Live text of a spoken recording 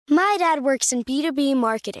My dad works in B2B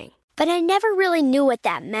marketing, but I never really knew what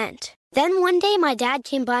that meant. Then one day, my dad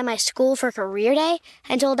came by my school for career day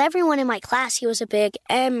and told everyone in my class he was a big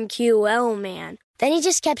MQL man. Then he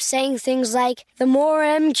just kept saying things like, the more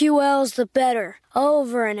MQLs, the better,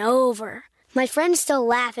 over and over. My friends still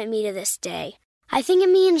laugh at me to this day. I think it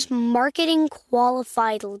means marketing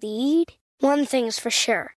qualified lead. One thing's for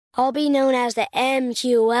sure. I'll be known as the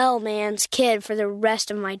MQL man's kid for the rest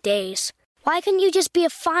of my days. Why couldn't you just be a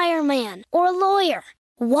fireman or a lawyer?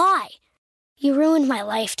 Why? You ruined my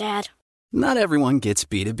life, Dad. Not everyone gets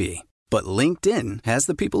B2B, but LinkedIn has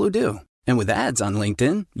the people who do. And with ads on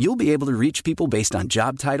LinkedIn, you'll be able to reach people based on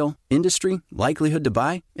job title, industry, likelihood to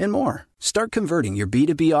buy, and more. Start converting your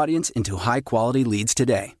B2B audience into high-quality leads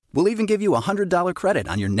today. We'll even give you a $100 credit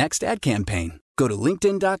on your next ad campaign. Go to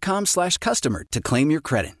linkedin.com/customer to claim your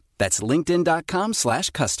credit. That's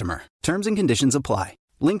linkedin.com/customer. Terms and conditions apply.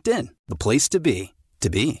 LinkedIn, the place to be, to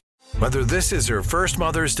be. Whether this is her first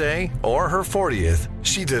Mother's Day or her 40th,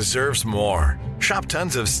 she deserves more. Shop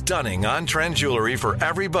tons of stunning on-trend jewelry for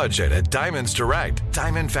every budget at Diamonds Direct.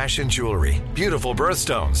 Diamond fashion jewelry, beautiful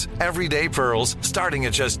birthstones, everyday pearls starting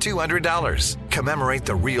at just $200. Commemorate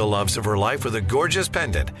the real loves of her life with a gorgeous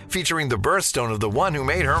pendant featuring the birthstone of the one who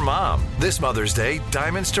made her mom. This Mother's Day,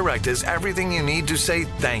 Diamonds Direct is everything you need to say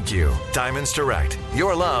thank you. Diamonds Direct,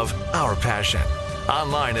 your love, our passion.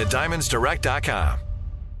 Online at diamondsdirect.com.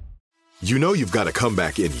 You know you've got a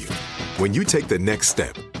comeback in you. When you take the next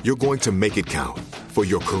step, you're going to make it count. For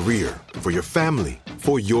your career, for your family,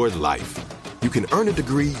 for your life. You can earn a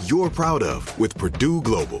degree you're proud of with Purdue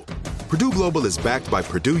Global. Purdue Global is backed by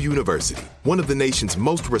Purdue University, one of the nation's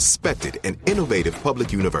most respected and innovative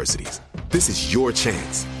public universities. This is your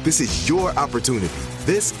chance. This is your opportunity.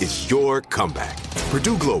 This is your comeback.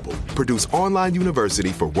 Purdue Global, Purdue's online university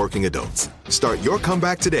for working adults. Start your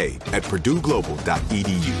comeback today at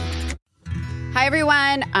purdueglobal.edu. Hi,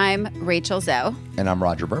 everyone. I'm Rachel Zoe. And I'm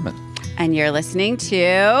Roger Berman. And you're listening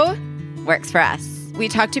to Works For Us. We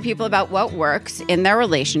talk to people about what works in their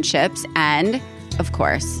relationships and, of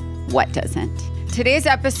course, what doesn't. Today's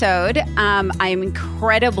episode, I'm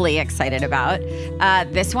incredibly excited about.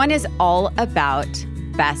 This one is all about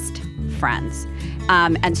best friends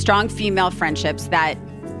and strong female friendships that,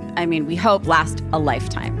 we hope last a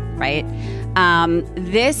lifetime, right?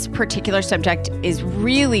 This particular subject is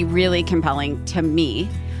really, really compelling to me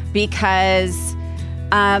because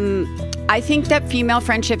I think that female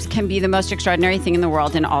friendships can be the most extraordinary thing in the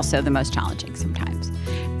world and also the most challenging sometimes.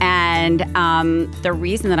 And the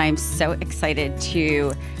reason that I'm so excited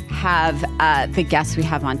to have the guests we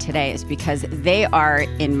have on today is because they are,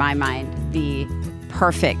 in my mind, the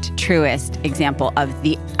perfect, truest example of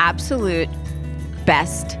the absolute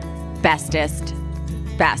bestest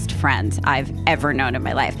friends I've ever known in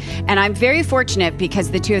my life. And I'm very fortunate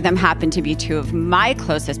because the two of them happen to be two of my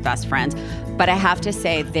closest best friends. But I have to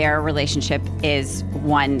say their relationship is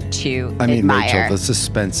one to admire. Rachel, the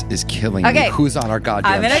suspense is killing me. Who's on our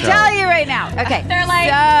goddamn show? I'm going to tell you right now. Okay. They're like,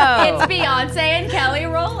 it's Beyonce and Kelly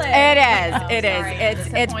Rowland. It is.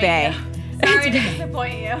 It's Bae. Sorry to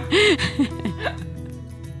disappoint you.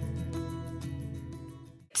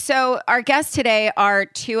 So our guests today are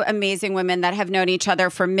two amazing women that have known each other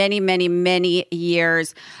for many, many, many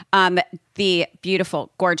years. The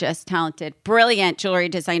beautiful, gorgeous, talented, brilliant jewelry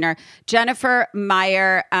designer, Jennifer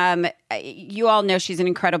Meyer. You all know she's an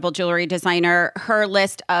incredible jewelry designer. Her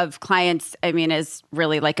list of clients, is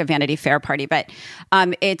really like a Vanity Fair party. But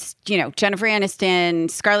it's, Jennifer Aniston,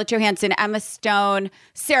 Scarlett Johansson, Emma Stone,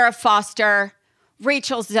 Sarah Foster,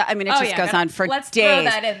 Rachel's, goes on for let's days.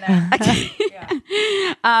 Let's throw that in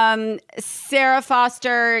there. Sarah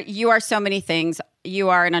Foster, you are so many things. You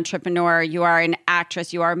are an entrepreneur. You are an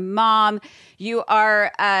actress. You are a mom. You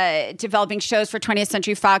are developing shows for 20th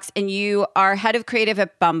Century Fox, and you are head of creative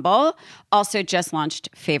at Bumble. Also just launched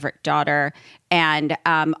Favorite Daughter, and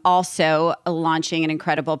also launching an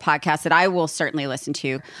incredible podcast that I will certainly listen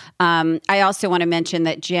to. I also want to mention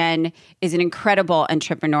that Jen is an incredible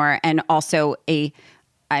entrepreneur and also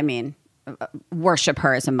worship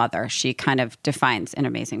her as a mother. She kind of defines an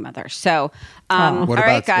amazing mother. So,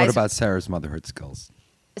 what guys. about Sarah's motherhood skills?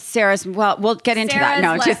 Sarah's, we'll get into that.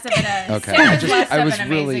 No, just okay. I was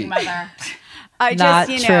really mother. I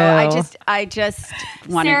just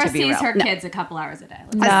wanted Sarah to be sees real. her kids a couple hours a day.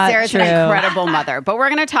 Sarah's an incredible mother, but we're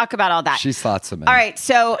going to talk about all that. She's thought so many. All right,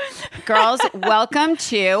 so girls, welcome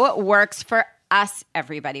to Works For Us,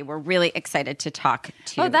 everybody. We're really excited to talk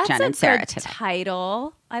to Jen and Sarah today.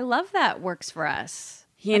 Title. I love that. Works For Us.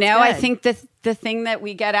 I think the thing that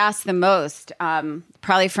we get asked the most,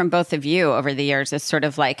 probably from both of you over the years, is sort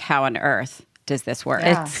of like, how on earth does this work?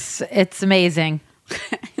 It's amazing.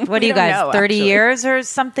 What do you guys, 30 years or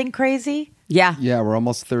something crazy? Yeah. Yeah, we're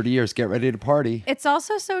almost 30 years. Get ready to party. It's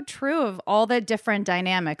also so true of all the different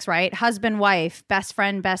dynamics, right? Husband, wife, best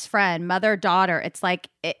friend, mother, daughter. It's like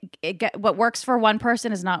what works for one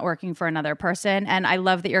person is not working for another person. And I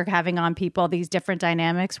love that you're having on people these different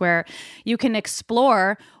dynamics where you can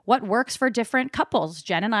explore what works for different couples.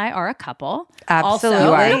 Jen and I are a couple. Absolutely. Also,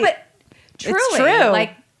 You are. no, but truly, It's true.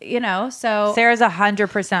 like, you know, so Sarah's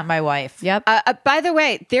 100% my wife. Yep. By the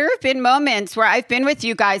way, there have been moments where I've been with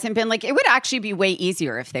you guys and been like, it would actually be way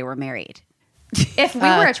easier if they were married. If we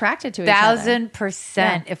were attracted to each other.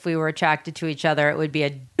 1,000%. If we were attracted to each other, it would be a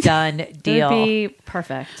done deal. It would be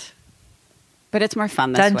perfect. But it's more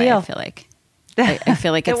fun this Done way, deal. I feel like. I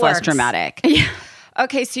feel like it's less works. dramatic. Yeah.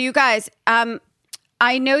 Okay, so you guys,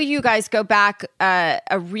 I know you guys go back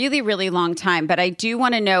a really, really long time, but I do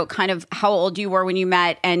want to know kind of how old you were when you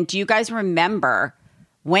met, and do you guys remember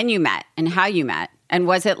when you met and how you met? And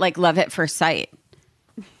was it like love at first sight?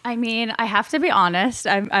 I mean, I have to be honest.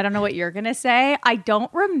 I don't know what you're going to say. I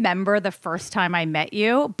don't remember the first time I met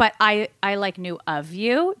you, but I like knew of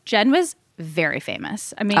you. Jen was very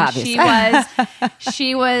famous. I mean, Obviously.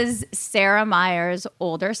 she was Sara Meyer's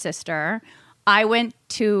older sister. I went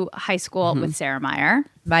to high school with Sara Meyer,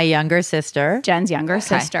 My younger sister. Jen's younger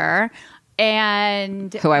sister,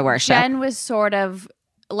 and Who I worship. Jen was sort of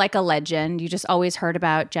like a legend. You just always heard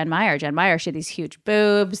about Jen Meyer. Jen Meyer, she had these huge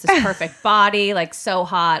boobs, this perfect body, like so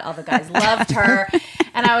hot. All the guys loved her.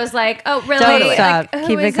 And I was like, oh, really? Don't stop. Like, who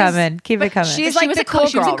Keep is it coming. this? Keep it coming. She's She like was the a cool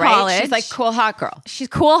she was girl, in right? college. She's like cool hot girl. She's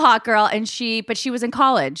cool hot girl, and she was in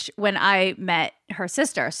college when I met her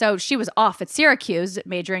sister. So she was off at Syracuse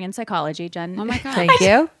majoring in psychology. Jen, Oh my God. Thank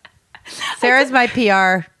you. Sarah's my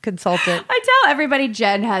PR consultant. I tell everybody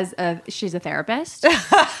Jen she's a therapist,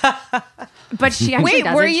 but she actually Wait,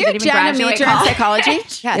 doesn't. were She you didn't even Jen a graduate major in college. psychology?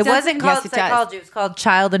 Yes. It wasn't called Yes, it does. psychology. It was called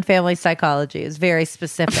child and family psychology. It's very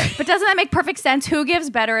specific. But doesn't that make perfect sense? Who gives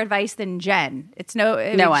better advice than Jen? It's no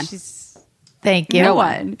one. She's Thank you. no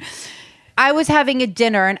one. I was having a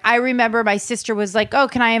dinner and I remember my sister was like, oh,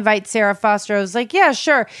 can I invite Sarah Foster? I was like, yeah,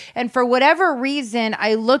 sure. And for whatever reason,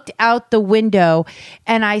 I looked out the window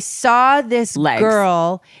and I saw this Legs.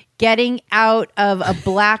 girl getting out of a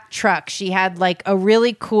black truck. She had like a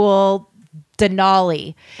really cool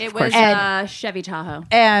Denali. It was And- Chevy Tahoe,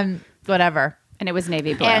 And whatever. and it was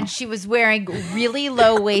navy blue. And she was wearing really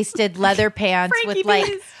low-waisted leather pants with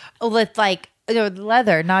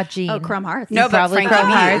leather, not jeans. Chrome Hearts. No, but Probably Frankie Chrome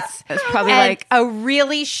B's. Hearts. It was probably And like a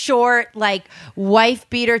really short, like wife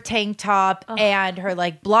beater tank top and her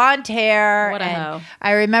like blonde hair. What a and hoe.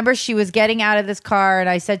 I remember she was getting out of this car and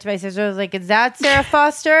I said to my sister, I was like, is that Sarah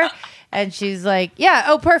Foster? And she's like, yeah,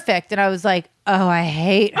 oh, perfect. And I was like, oh, I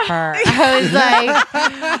hate her. I was like,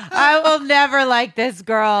 I will never like this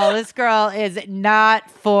girl. This girl is not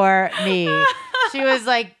for me. She was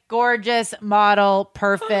like gorgeous, model,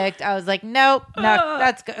 perfect. I was like, nope,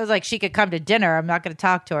 that's good. I was like, she could come to dinner. I'm not going to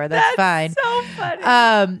talk to her. That's fine. so funny.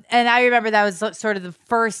 And I remember that was sort of the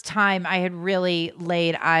first time I had really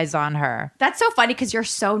laid eyes on her. That's so funny because you're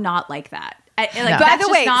so not like that. Like, No. By that's the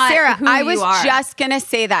just way, not Sarah, who I was you are. just going to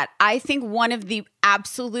say that. I think one of the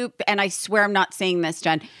absolute, and I swear I'm not saying this,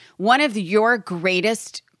 Jen, one of your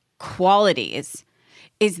greatest qualities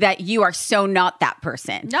is that you are so not that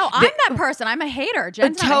person. No, I'm that person. I'm a hater.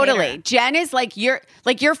 Jen's not a Totally. hater. Jen is like your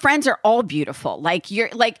friends are all beautiful.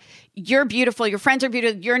 You're beautiful. Your friends are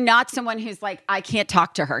beautiful. You're not someone who's like, I can't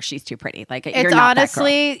talk to her. She's too pretty. Like you're It's not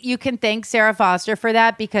honestly, you can thank Sarah Foster for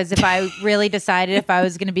that because if I really decided if I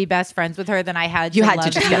was going to be best friends with her, then I had to had to love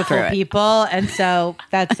just get beautiful through it. people. And so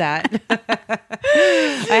that's that.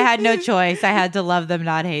 I had no choice. I had to love them,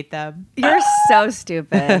 not hate them. You're so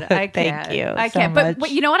stupid. I can't. Thank you I so can't. much.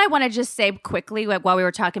 But you know what I want to just say quickly, like while we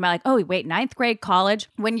were talking about like, oh wait, ninth grade, college,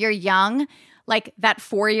 when you're young, like that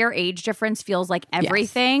 4-year age difference feels like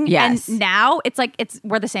everything. Yes. And now it's like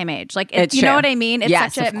we're the same age. Like It's you know true. what I mean? It's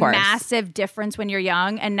Yes, such of a course. massive difference when you're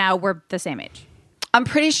young, and now we're the same age. I'm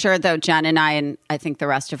pretty sure though, Jen and I think the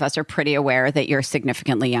rest of us are pretty aware that you're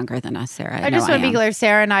significantly younger than us, Sarah. I just want to be clear.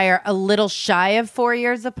 Sarah and I are a little shy of 4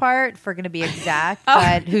 years apart, if we're going to be exact.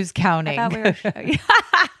 But who's counting? I thought we were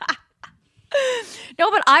No,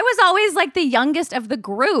 but I was always like the youngest of the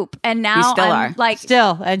group, and now You still I'm are. like,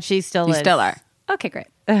 Still, and she still You is. still are. okay, great.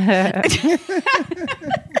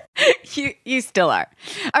 You still are.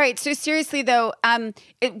 All right. So seriously though,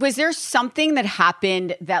 was there something that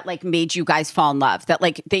happened that like made you guys fall in love? That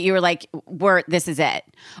you were like, this is it,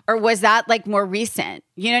 or was that like more recent?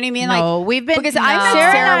 You know what I mean? No, like we've been- because I met no.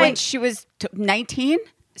 Sarah Sarah and I- when she was 19.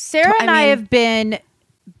 Sarah and I mean- have been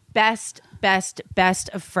best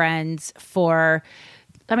of friends for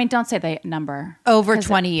I mean, don't say the number. Over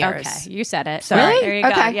 20 years. Okay, you said it. Sorry. There you go.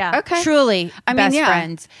 Okay. Yeah. Okay. Truly, I mean, best yeah.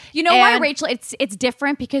 friends. You know why, And- Rachel? It's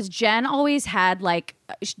different because Jen always had like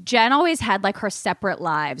her separate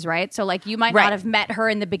lives, right? So like you might Right. not have met her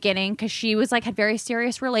in the beginning because she was like had very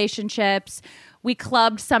serious relationships. We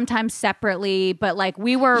clubbed sometimes separately, but like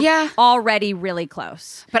we were already really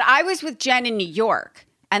close. But I was with Jen in New York,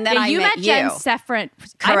 and then Yeah, I you met you. Jen separate.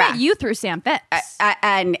 I Correct. met you through Sam Fitz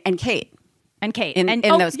and Kate. and Kate In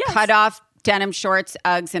those cut off denim shorts,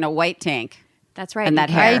 Uggs, and a white tank. That's right. and that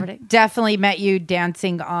You hair. covered I it. definitely met you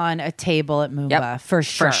dancing on a table at Moomba, for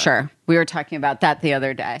sure. For sure. We were talking about that the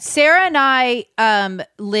other day. Sarah and I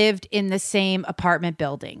lived in the same apartment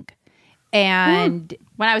building. And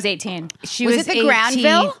When I was 18. she Was was it the 18.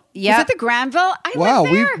 Granville? Yeah. Was it the Granville? I Wow,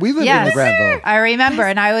 lived there. we lived Yes. in the Granville. I remember.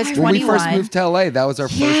 And I was 21. When we first moved to LA, that was our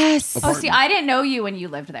Yes. first Oh, apartment. see, I didn't know you when you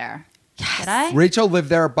lived there. Yes. Did I? Rachel lived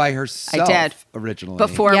there by herself. I did. Originally.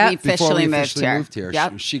 Before Yep. we Before officially, we officially moved here.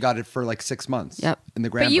 Yep. She got it for like 6 months. Yep. In the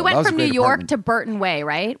Granville. But you That went was a from New great York apartment. to Burton Way,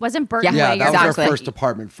 right? Wasn't Burton Yeah, Way Yeah, your that was Exactly. our first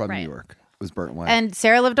apartment from Right. New York. It was Burton Way. And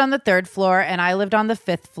Sarah lived on the 3rd floor, and I lived on the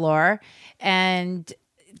 5th floor. And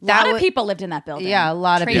A lot of people lived in that building. Yeah, a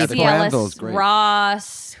lot of Tracy people. Yeah, the Granville's Ellis, great.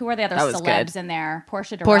 Ross. Who are the other That was celebs good. in there?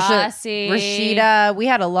 Portia de Portia, Rossi. Rashida. We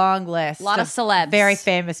had a long list. A lot of celebs. Very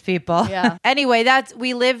famous people. Yeah. Anyway,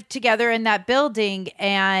 we lived together in that building,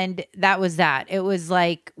 and that was that. It was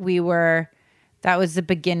like that was the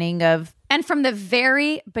beginning of. And from the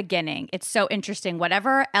very beginning, it's so interesting.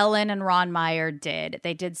 Whatever Ellen and Ron Meyer did,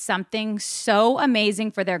 they did something so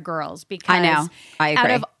amazing for their girls because I know. I agree.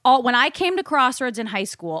 out of all, when I came to Crossroads in high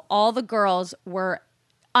school, all the girls were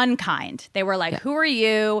unkind. They were like, "Who are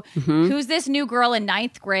you? Who's this new girl in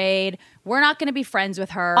 9th grade? We're not going to be friends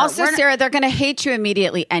with her." Also, We're not- Sarah, they're going to hate you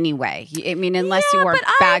immediately anyway. I mean, unless you Yeah, wore but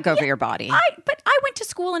a bag over your body. But I went to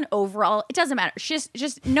school in overall. It doesn't matter.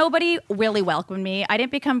 Just nobody really welcomed me. I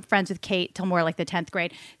didn't become friends with Kate till more like the 10th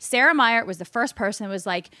grade. Sarah Meyer was the first person that was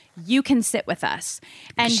like, "You can sit with us."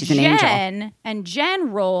 And She's an angel.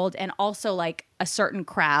 Jen rolled, and also like a certain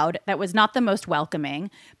crowd that was not the most welcoming.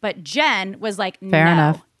 But Jen was like, Fair "No,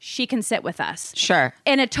 enough. she can sit with us." Sure.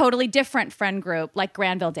 In a totally different friend group, like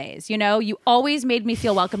Granville days. You know, you always made me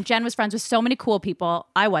feel welcome. Jen was friends with so many cool people.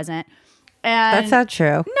 I wasn't. And That's not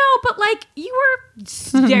true. no, but like you were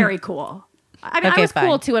very cool. I mean, Okay, I was cool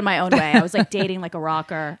fine. too in my own way. I was like dating like a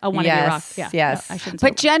rocker, a wannabe Yes, rock. Yeah, yes. no, I shouldn't. Say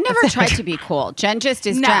But Jen never tried to be cool. Jen just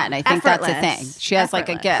is No, Jen. I think that's the effortless. thing. She has like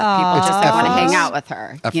a gift. Effortless. People just don't want to hang out with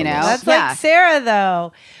her. You know? Effortless. That's like Sarah,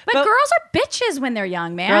 though. but girls are bitches when they're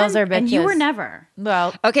young, man. Girls are and you bitches. were never.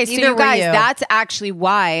 Well, Okay, so neither you were guys, that's actually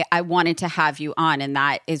why I wanted to have you on. And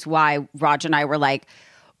that is why Raj and I were like,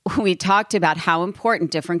 we talked about how important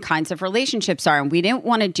different kinds of relationships are. And we didn't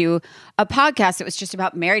want to do a podcast that was just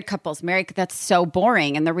about married couples. That's so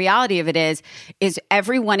boring. And the reality of it is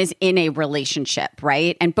everyone is in a relationship,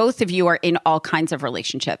 right? And both of you are in all kinds of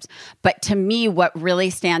relationships. But to me, what really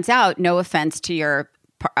stands out, no offense to your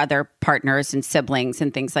other partners and siblings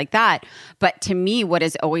and things like that. But to me, what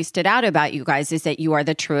has always stood out about you guys is that you are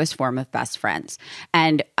the truest form of best friends.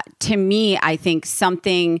 And to me, I think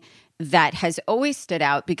something that has always stood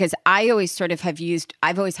out, because I always sort of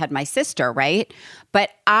I've always had my sister, right? But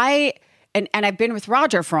and I've been with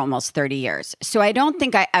Roger for almost 30 years. So I don't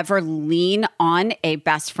think I ever lean on a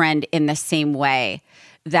best friend in the same way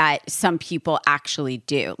that some people actually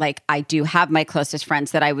do. Like I do have my closest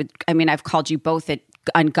friends that I've called you both at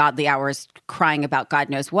ungodly hours crying about God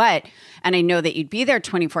knows what. And I know that you'd be there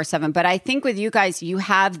 24/7. But I think with you guys, you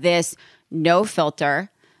have this no filter,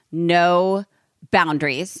 no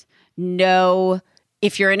boundaries, no,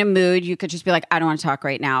 if you're in a mood, you could just be like, I don't want to talk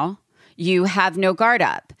right now. You have no guard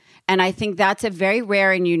up. And I think that's a very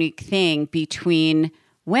rare and unique thing between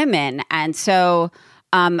women. And so,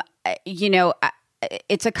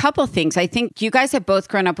 it's a couple things. I think you guys have both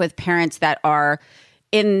grown up with parents that are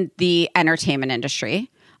in the entertainment industry.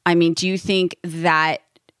 I mean, do you think that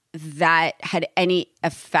had any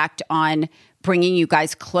effect on bringing you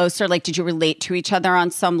guys closer? Like, did you relate to each other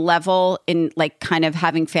on some level in like kind of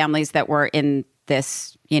having families that were in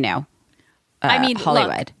this, Hollywood?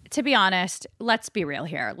 Look, to be honest, let's be real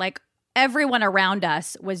here. Like everyone around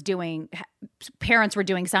us parents were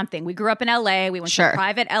doing something. We grew up in LA. We went to a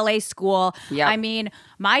private LA school. Yep. I mean,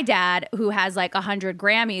 my dad, who has like 100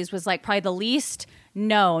 Grammys, was like probably the least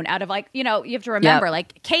known out of like, you have to remember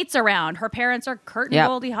like Kate's around. Her parents are Kurt and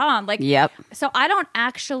Goldie Hawn. Like, so I don't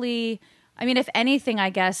actually, I mean, if anything, I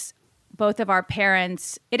guess both of our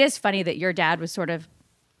parents, it is funny that your dad was sort of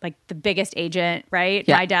like the biggest agent, right?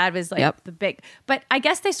 My dad was like the big, but I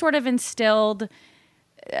guess they sort of instilled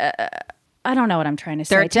I don't know what I'm trying to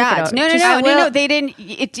say. They're Take it dads. out. No. They didn't.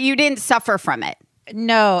 You didn't suffer from it.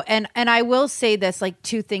 No, and I will say this, like,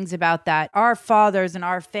 two things about that. Our fathers and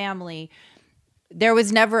our family, there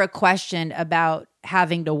was never a question about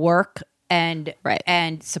having to work and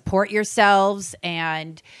support yourselves,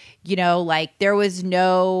 and like there was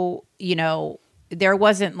no, there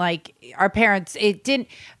wasn't like our parents.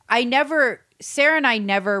 Sarah and I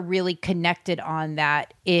never really connected on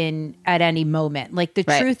that at any moment. Like the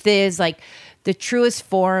truth is, like the truest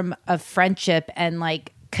form of friendship and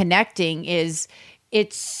like connecting is,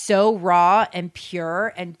 it's so raw and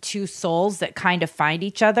pure, and two souls that kind of find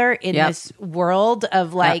each other in this world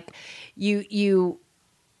of like, you're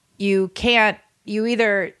either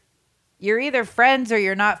friends or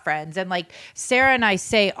you're not friends. And like Sarah and I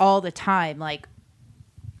say all the time, like,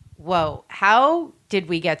 whoa, how did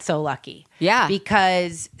we get so lucky? Yeah.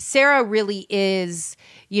 Because Sarah really is,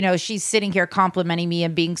 she's sitting here complimenting me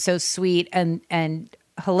and being so sweet and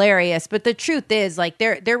hilarious. But the truth is, like,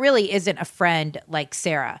 there really isn't a friend like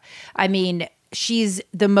Sarah. I mean, she's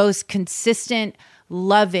the most consistent,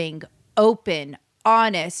 loving, open,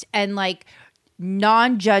 honest, and like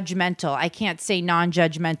non-judgmental. I can't say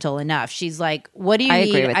non-judgmental enough. She's like, what do you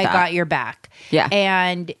need? I got your back. Yeah.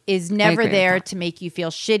 And is never there to make you feel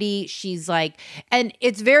shitty. She's like, and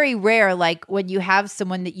it's very rare, like when you have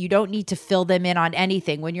someone that you don't need to fill them in on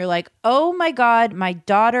anything. When you're like, oh my God, my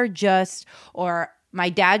daughter or my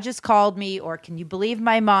dad just called me, or can you believe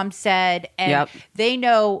my mom said, and they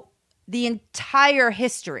know the entire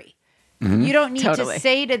history. Mm-hmm. You don't need to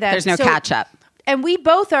say to them. There's no catch up. And we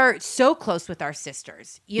both are so close with our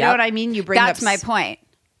sisters. You know what I mean? You bring That's my point.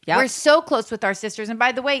 Yep. We're so close with our sisters. And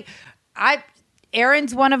by the way,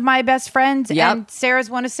 Erin's one of my best friends, and Sarah's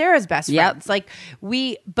one of Sarah's best friends. Like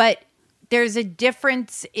but there's a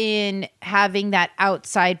difference in having that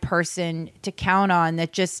outside person to count on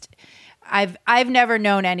that just I've never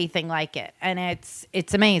known anything like it, and it's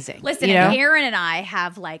amazing. Listen, Erin and I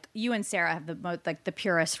have, like, you and Sarah have the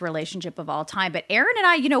purest relationship of all time. But Erin and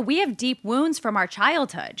I, we have deep wounds from our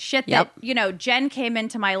childhood. Shit that Jen came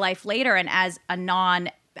into my life later, and as a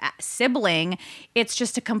non-sibling, it's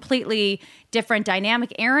just a completely different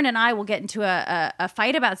dynamic. Erin and I will get into a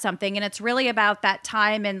fight about something, and it's really about that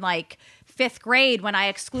time in like 5th grade when I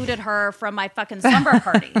excluded her from my fucking slumber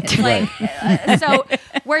party. It's like, so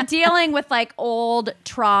we're dealing with like old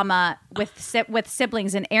trauma with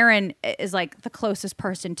siblings, and Erin is like the closest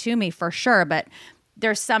person to me for sure. But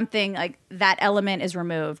there's something like that element is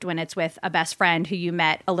removed when it's with a best friend who you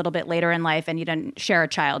met a little bit later in life and you didn't share a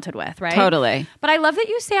childhood with, right? Totally. But I love that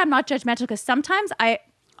you say I'm not judgmental, because sometimes I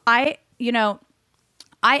don't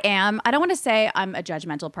want to say I'm a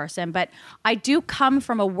judgmental person, but I do come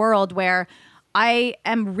from a world where I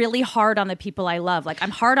am really hard on the people I love. Like, I'm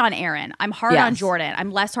hard on Erin. I'm hard on Jordan.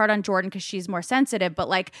 I'm less hard on Jordan because she's more sensitive, but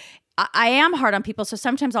like I am hard on people. So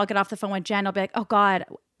sometimes I'll get off the phone with Jen. I'll be like, oh God,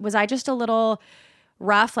 was I just a little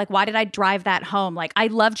rough? Like, why did I drive that home? Like, I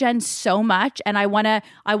love Jen so much, and I want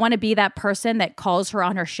to be that person that calls her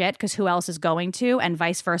on her shit, because who else is going to, and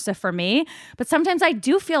vice versa for me. But sometimes I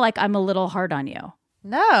do feel like I'm a little hard on you.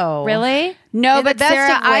 No. Really? No, In but the best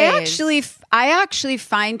Sarah, of ways. I actually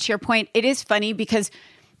find, to your point, it is funny because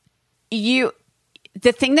the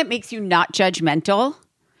thing that makes you not judgmental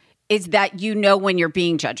is that when you're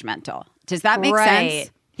being judgmental. Does that make sense?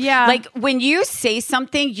 Yeah. Like, when you say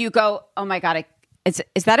something, you go, oh my God, is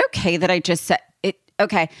that okay that I just said it?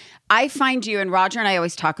 Okay. I find you, and Roger and I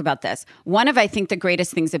always talk about this. One of, I think, the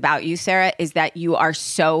greatest things about you, Sarah, is that you are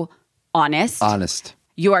so honest.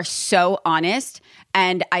 You are so honest.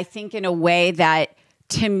 And I think in a way that,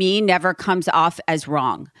 to me, never comes off as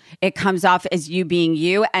wrong. It comes off as you being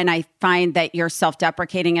you. And I find that you're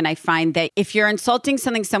self-deprecating. And I find that if you're insulting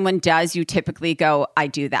something someone does, you typically go, I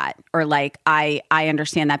do that. Or like, I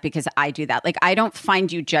understand that because I do that. Like, I don't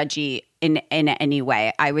find you judgy in any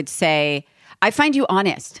way. I would say, I find you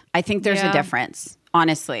honest. I think there's a difference,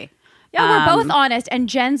 honestly. Yeah, we're both honest. And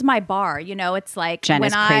Jen's my bar. It's like, Jen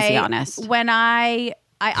is crazy honest. When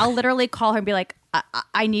I'll literally call her and be like,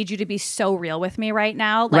 I need you to be so real with me right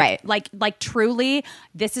now. Like truly,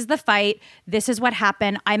 this is the fight. This is what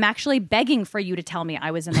happened. I'm actually begging for you to tell me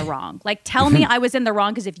I was in the wrong. Like, tell me I was in the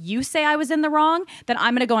wrong, because if you say I was in the wrong, then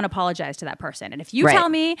I'm going to go and apologize to that person. And if you tell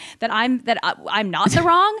me that I'm not the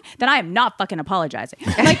wrong, then I am not fucking apologizing.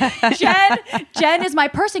 Like, Jen is my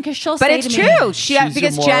person, because she'll say to me. But it's true.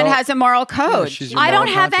 Because Jen has a moral code. Yeah, I don't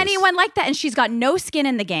have anyone like that, and she's got no skin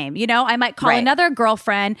in the game. I might call another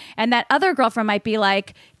girlfriend, and that other girlfriend might be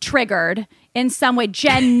like triggered in some way.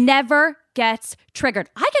 Jen never gets triggered.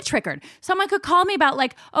 I get triggered. Someone could call me about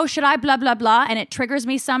like, oh, should I blah, blah, blah, and it triggers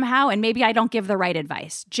me somehow, and maybe I don't give the right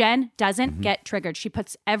advice. Jen doesn't get triggered. She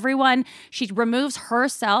puts she removes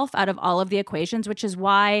herself out of all of the equations, which is,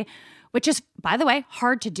 by the way,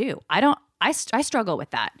 hard to do. I struggle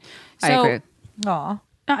with that. So, I agree. Aw.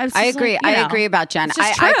 I agree. Like, I agree about Jen.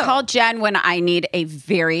 I call Jen when I need a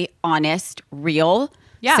very honest, real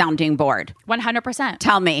sounding board. 100%.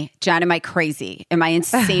 Tell me, Jen, am I crazy? Am I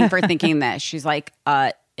insane for thinking this? She's like,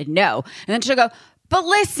 no. And then she'll go, but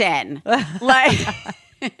listen, like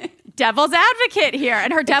devil's advocate here.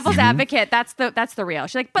 And her devil's advocate, that's the real.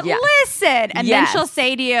 She's like, but listen. And then she'll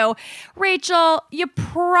say to you, Rachel, you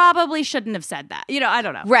probably shouldn't have said that. I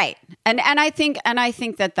don't know. Right. And I think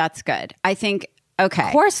that that's good. I think, okay.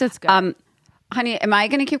 Of course it's good. Honey, am I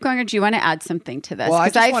going to keep going, or do you want to add something to this? Well, I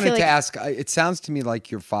just wanted to ask, it sounds to me like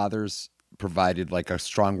your father's provided like a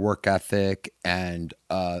strong work ethic and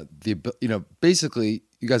basically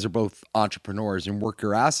you guys are both entrepreneurs and work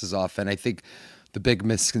your asses off. And I think the big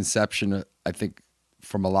misconception,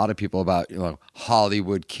 from a lot of people about,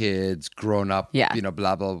 Hollywood kids grown up,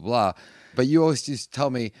 blah, blah, blah. But you always just tell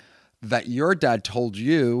me that your dad told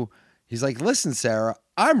you, he's like, listen, Sarah,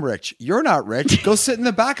 I'm rich. You're not rich. Go sit in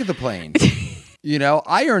the back of the plane.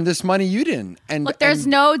 I earned this money. You didn't. And look, there's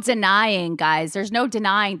no denying, guys. There's no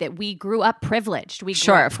denying that we grew up privileged. We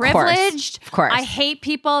grew up privileged. Of course. I hate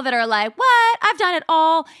people that are like, what? I've done it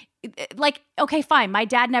all. Like, okay, fine. My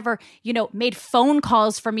dad never, made phone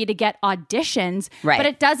calls for me to get auditions. Right. But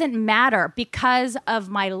it doesn't matter because of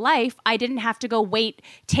my life. I didn't have to go wait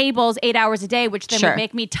tables 8 hours a day, which then would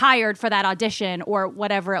make me tired for that audition or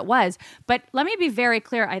whatever it was. But let me be very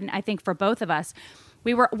clear. I think for both of us,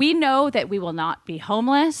 we know that we will not be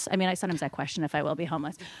homeless. I mean, sometimes I question if I will be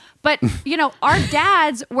homeless. But, our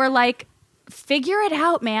dads were like, figure it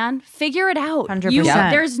out, man. Figure it out. 100%.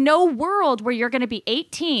 There's no world where you're going to be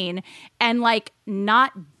 18 and like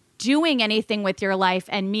not doing anything with your life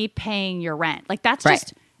and me paying your rent. Like that's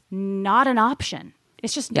just not an option.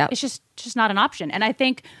 It's just not an option. And I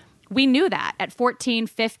think we knew that at 14,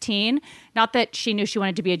 15, not that she knew she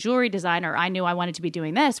wanted to be a jewelry designer. I knew I wanted to be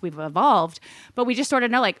doing this. We've evolved, but we just sort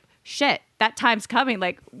of know like, shit, that time's coming.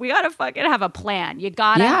 Like we got to fucking have a plan. You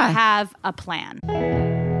got to have a plan.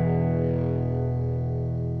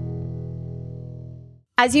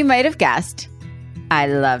 As you might have guessed, I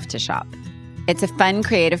love to shop. It's a fun,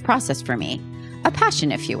 creative process for me. A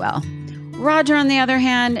passion, if you will. Roger, on the other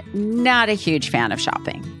hand, not a huge fan of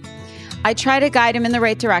shopping. I try to guide him in the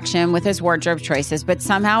right direction with his wardrobe choices, but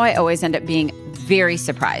somehow I always end up being very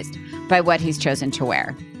surprised by what he's chosen to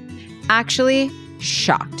wear. Actually,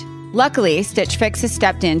 shocked. Luckily, Stitch Fix has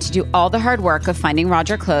stepped in to do all the hard work of finding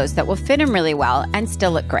Roger clothes that will fit him really well and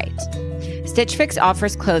still look great. Stitch Fix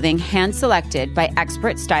offers clothing hand-selected by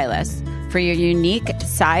expert stylists for your unique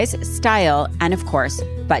size, style, and of course,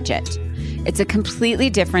 budget. It's a completely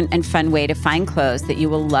different and fun way to find clothes that you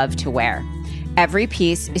will love to wear. Every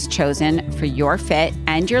piece is chosen for your fit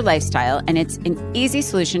and your lifestyle, and it's an easy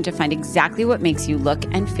solution to find exactly what makes you look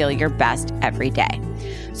and feel your best every day.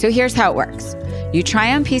 So here's how it works. You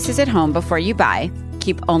try on pieces at home before you buy,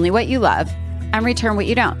 keep only what you love, and return what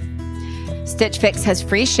you don't. Stitch Fix has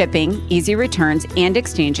free shipping, easy returns and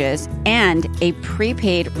exchanges, and a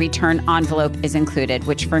prepaid return envelope is included,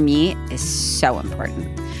 which for me is so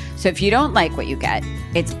important. So if you don't like what you get,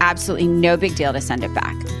 it's absolutely no big deal to send it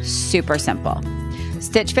back. Super simple.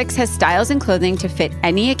 Stitch Fix has styles and clothing to fit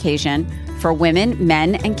any occasion for women,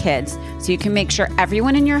 men, and kids, so you can make sure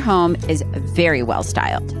everyone in your home is very well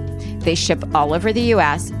styled. They ship all over the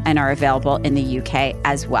US and are available in the UK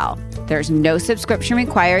as well. There's no subscription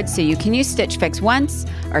required, so you can use Stitch Fix once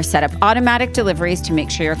or set up automatic deliveries to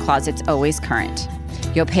make sure your closet's always current.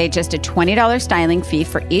 You'll pay just a $20 styling fee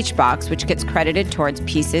for each box, which gets credited towards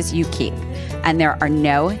pieces you keep. And there are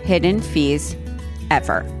no hidden fees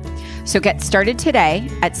ever. So get started today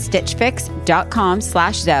at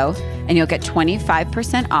stitchfix.com/Zoe, and you'll get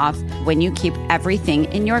 25% off when you keep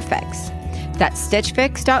everything in your fix. That's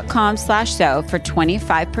stitchfix.com/Zoe for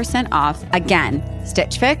 25% off. Again,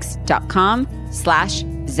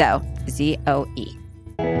 stitchfix.com/Zoe, ZOE.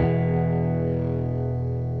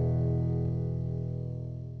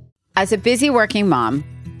 As a busy working mom,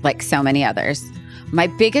 like so many others, my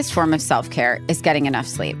biggest form of self-care is getting enough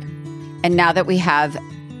sleep. And now that we have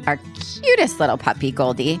our cutest little puppy,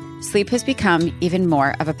 Goldie, sleep has become even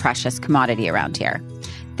more of a precious commodity around here.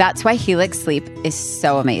 That's why Helix Sleep is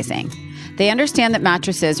so amazing. They understand that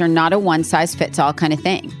mattresses are not a one-size-fits-all kind of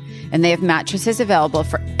thing, and they have mattresses available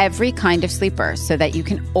for every kind of sleeper so that you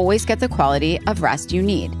can always get the quality of rest you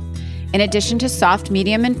need. In addition to soft,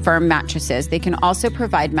 medium, and firm mattresses, they can also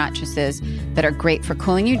provide mattresses that are great for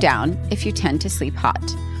cooling you down if you tend to sleep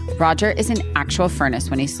hot. Roger is an actual furnace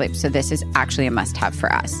when he sleeps, so this is actually a must-have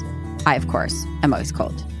for us. I, of course, am always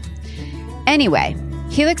cold. Anyway,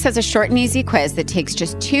 Helix has a short and easy quiz that takes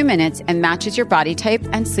just 2 minutes and matches your body type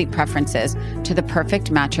and sleep preferences to the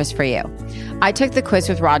perfect mattress for you. I took the quiz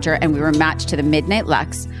with Roger and we were matched to the Midnight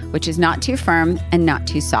Luxe, which is not too firm and not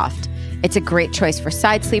too soft. It's a great choice for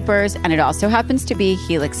side sleepers, and it also happens to be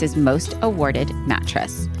Helix's most awarded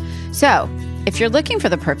mattress. So, if you're looking for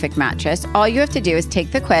the perfect mattress, all you have to do is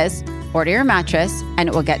take the quiz, order your mattress, and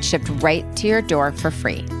it will get shipped right to your door for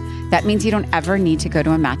free. That means you don't ever need to go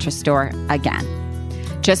to a mattress store again.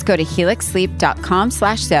 Just go to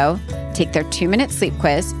helixsleep.com/so, take their 2-minute sleep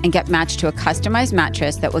quiz, and get matched to a customized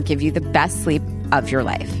mattress that will give you the best sleep of your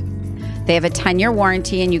life. They have a 10-year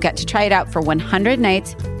warranty, and you get to try it out for 100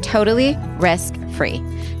 nights, totally risk-free.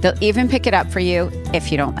 They'll even pick it up for you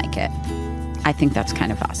if you don't like it. I think that's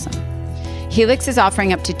kind of awesome. Helix is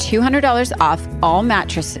offering up to $200 off all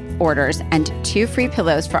mattress orders and 2 free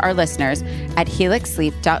pillows for our listeners at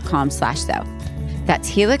helixsleep.com/so.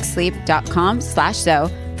 That's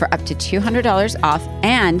helixsleep.com/so for up to $200 off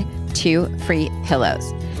and 2 free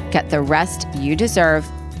pillows. Get the rest you deserve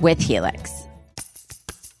with Helix.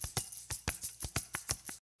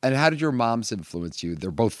 And how did your moms influence you? They're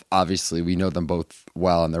both, obviously, we know them both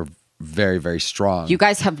well, and they're very, very strong. You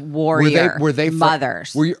guys have warrior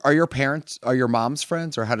mothers. Are your moms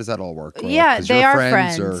friends, or how does that all work? Yeah, they are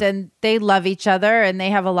friends and they love each other, and they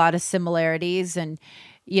have a lot of similarities. And,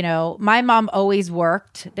 you know, my mom always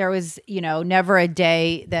worked. There was, you know, never a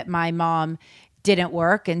day that my mom didn't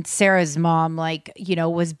work. And Sarah's mom, like, you know,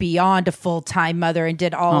 was beyond a full-time mother and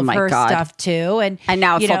did all of her stuff too. And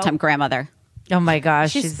now a full-time grandmother. Oh my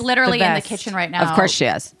gosh. She's literally in the kitchen right now. Of course she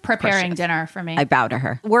is. Preparing dinner for me. I bow to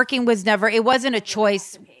her. Working was it wasn't a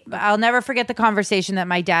choice. I'll never forget the conversation that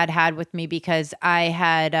my dad had with me because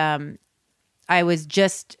I was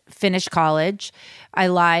just finished college. I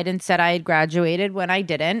lied and said I had graduated when I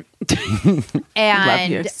didn't. And love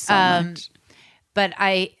you so much. But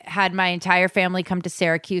I had my entire family come to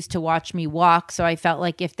Syracuse to watch me walk. So I felt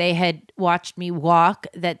like if they had watched me walk,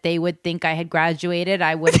 that they would think I had graduated.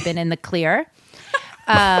 I would have been in the clear.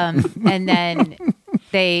 And then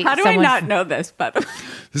How do I not know this, by the way?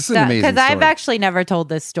 This is an amazing story. Because I've actually never told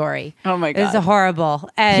this story. Oh my God. It's horrible.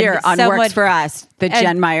 And here on Works For Us, the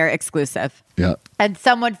Jen Meyer exclusive. Yeah. And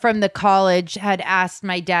someone from the college had asked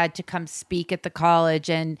my dad to come speak at the college.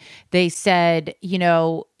 And they said, you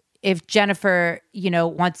know, if Jennifer, you know,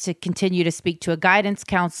 wants to continue to speak to a guidance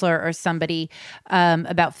counselor or somebody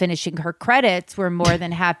about finishing her credits, we're more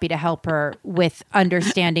than happy to help her with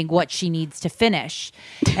understanding what she needs to finish.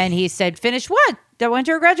 And he said, finish what? That went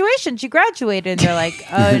to her graduation. She graduated. And they're like,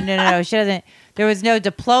 oh, no, she doesn't. There was no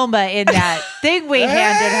diploma in that thing we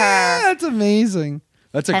handed her. That's amazing.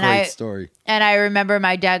 That's a great story. And I remember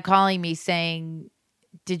my dad calling me saying,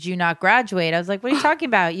 did you not graduate? I was like, what are you talking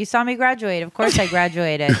about? You saw me graduate. Of course I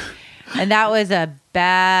graduated. And that was a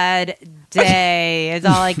bad day is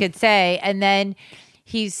all I could say. And then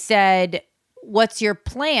he said, what's your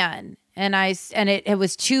plan? And it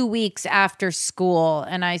was 2 weeks after school.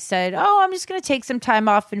 And I said, oh, I'm just going to take some time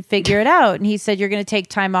off and figure it out. And he said, you're going to take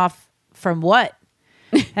time off from what?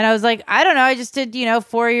 And I was like, I don't know. I just did,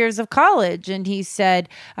 4 years of college. And he said,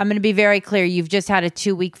 I'm going to be very clear. You've just had a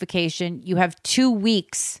 2-week vacation. You have 2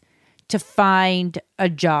 weeks to find a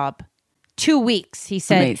job. 2 weeks, he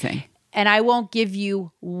said. Amazing. And I won't give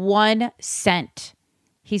you 1 cent.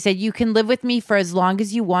 He said, you can live with me for as long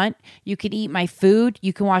as you want. You can eat my food.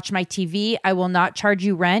 You can watch my TV. I will not charge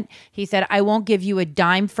you rent. He said, I won't give you a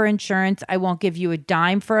dime for insurance. I won't give you a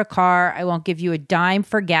dime for a car. I won't give you a dime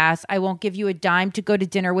for gas. I won't give you a dime to go to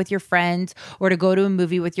dinner with your friends or to go to a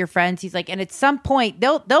movie with your friends. He's like, and at some point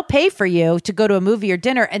they'll pay for you to go to a movie or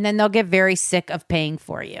dinner, and then they'll get very sick of paying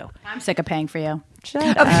for you. I'm sick of paying for you.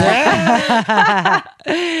 Shut up.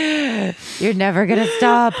 You're never gonna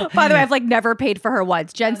stop. By the way, I've never paid for her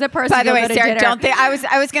once. Jen's the person. By the way, Sarah, don't think I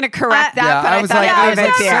was going to correct that, but I thought I was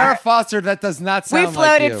like, Sarah Foster. That does not sound. We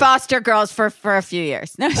floated like foster girls for a few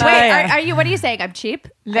years. Wait, are you? What are you saying? I'm cheap?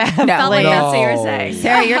 No, felt like that's what you're saying.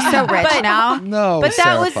 Sarah, you're so rich now. No, but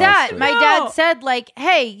Sarah that was Foster. that. My dad said, like,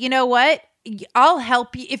 hey, you know what? I'll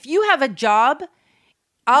help you if you have a job.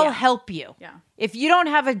 I'll help you. Yeah. If you don't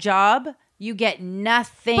have a job, you get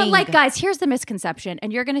nothing. But like, guys, here's the misconception,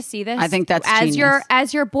 and you're going to see this. I think that's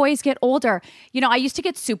as your boys get older. I used to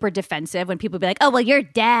get super defensive when people would be like, "Oh, well, your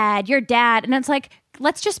dad," and it's like,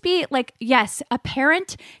 let's just be like, yes, a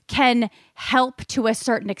parent can help to a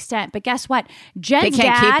certain extent, but guess what? Jen's They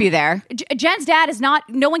can't dad, keep you there. Jen's dad is not,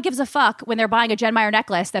 no one gives a fuck when they're buying a Jen Meyer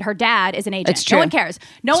necklace that her dad is an agent. It's true. No one cares.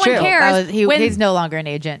 No It's one true. cares. He's no longer an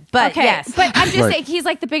agent, but Okay, yes. but I'm just saying he's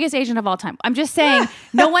like the biggest agent of all time. I'm just saying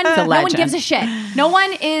no one gives a shit. No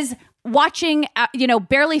one is watching,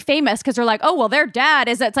 Barely Famous because they're like, oh, well, their dad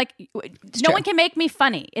is. It's like no one can make me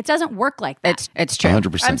funny. It doesn't work like that. It's true.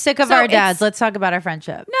 100%. I'm sick of our dads. Let's talk about our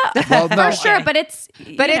friendship. No, Well, no. for sure. But it's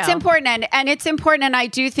important, and it's important, and I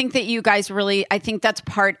do think that you guys really. I think that's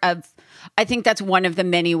one of the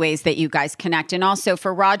many ways that you guys connect, and also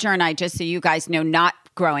for Roger and I, just so you guys know, not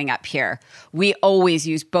growing up here, we always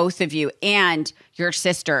use both of you and your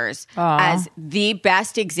sisters as the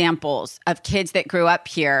best examples of kids that grew up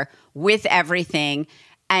here with everything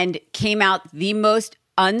and came out the most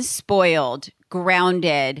unspoiled,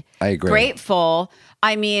 grounded, I agree. grateful.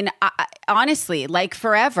 I mean, honestly, like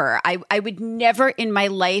forever, I would never in my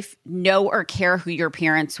life know or care who your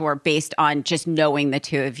parents were based on just knowing the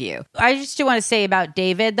two of you. I just do want to say about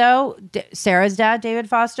David, though, Sarah's dad, David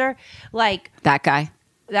Foster, like That guy.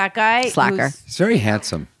 Slacker. He's very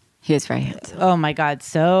handsome. He is very handsome. Oh my God,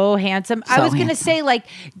 so handsome. I was going to say, like,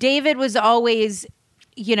 David was always,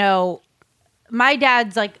 my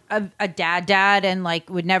dad's like a dad, and like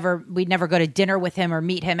we'd never go to dinner with him or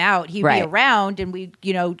meet him out. He'd be around, and we'd,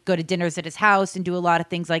 go to dinners at his house and do a lot of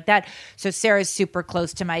things like that. So Sarah's super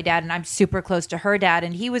close to my dad, and I'm super close to her dad.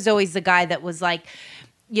 And he was always the guy that was like,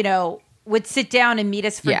 would sit down and meet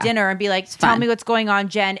us for dinner and be like, tell me what's going on,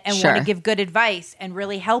 Jen, and want to give good advice and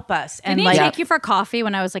really help us. Did he take you for coffee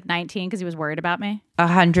when I was like 19 because he was worried about me?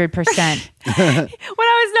 100%. When I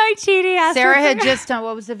was 19, he asked Sarah had just done,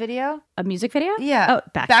 what was the video? A music video? Yeah. Oh,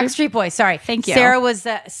 Backstreet Boys. Sorry. Thank you. Sarah was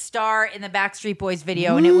the star in the Backstreet Boys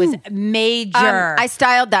video, and it was major. I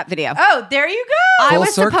styled that video. Oh, there you go. I Full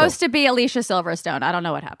was circle. supposed to be Alicia Silverstone. I don't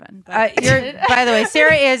know what happened. By the way,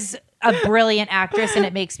 Sarah is a brilliant actress, and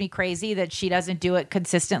it makes me crazy that she doesn't do it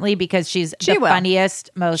consistently because she's the funniest,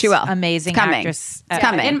 most amazing actress. It's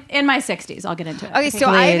coming. In my 60s, I'll get into it. Okay, so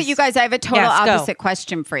I have a total opposite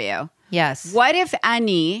question for you. Yes. What if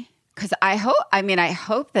any, because I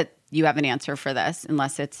hope that you have an answer for this,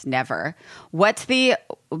 unless it's never. What's the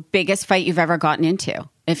biggest fight you've ever gotten into?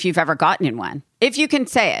 If you've ever gotten in one. If you can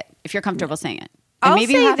say it, if you're comfortable saying it. And I'll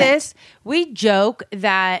maybe say this. We joke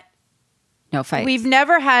that no fights. we've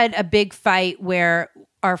never had a big fight where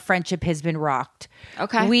our friendship has been rocked.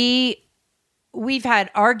 Okay. We've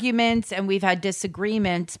had arguments and we've had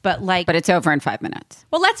disagreements, but it's over in 5 minutes.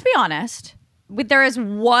 Well, let's be honest. There is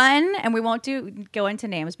one, and we won't go into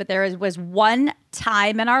names, but was one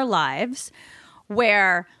time in our lives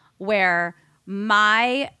where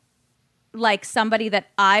my, like, somebody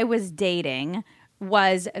that I was dating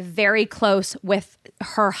was very close with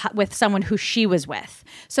someone who she was with.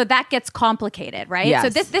 So that gets complicated, right?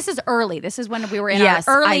 Yes. So this is early. This is when we were in our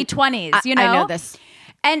early 20s, I know this.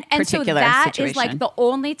 And so that situation is like the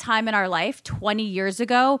only time in our life 20 years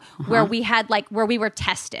ago where we had where we were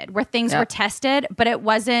tested, where things were tested, but it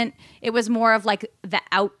was more of like the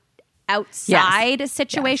outside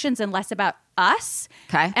situations and less about us.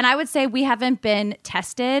 Okay. And I would say we haven't been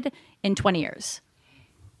tested in 20 years.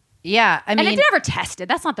 yeah, I mean, And it's never tested.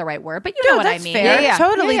 That's not the right word, but you know what I mean. Fair. Yeah.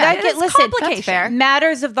 Totally. It's Listen, complication. fair.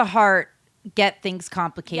 matters of the heart get things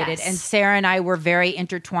complicated. Yes. And Sarah and I were very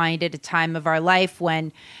intertwined at a time of our life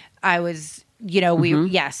when I was,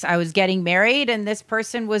 I was getting married, and this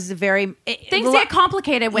person was very Things get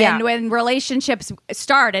complicated when relationships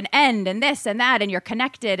start and end and this and that, and you're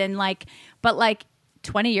connected and but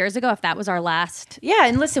 20 years ago, if that was our last. Yeah,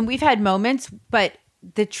 and listen, we've had moments, but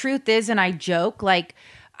the truth is, and I joke,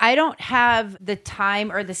 I don't have the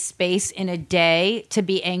time or the space in a day to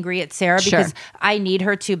be angry at Sarah because I need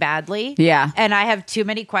her too badly. Yeah. And I have too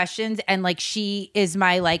many questions. And she is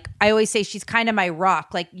my, I always say she's kind of my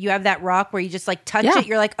rock. You have that rock where you just touch it.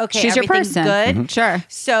 You're like, okay, she's everything's your person. good. Sure.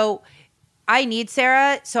 So I need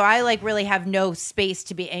Sarah. So I really have no space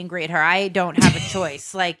to be angry at her. I don't have a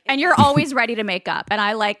choice. And you're always ready to make up. And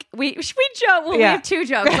I we joke. Well, we have two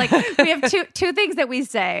jokes. We have two things that we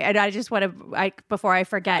say. And I just want to, before I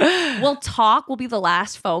forget, we'll be the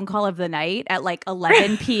last phone call of the night at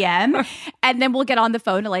 11 p.m. And then we'll get on the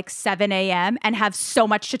phone at 7 a.m. and have so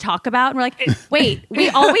much to talk about. And we're like, wait,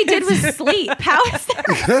 all we did was sleep. How is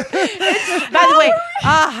that? By the way,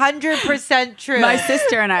 100% true. My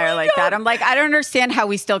sister and I are like that. I'm like, like, I don't understand how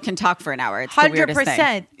we still can talk for an hour. It's 100%. The weirdest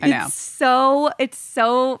thing. I know. It's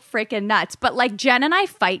so freaking nuts. But like Jen and I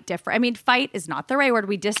fight different. I mean, fight is not the right word.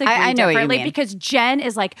 We disagree I know differently what you mean. because Jen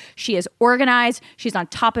is like, she is organized. She's on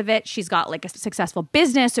top of it. She's got like a successful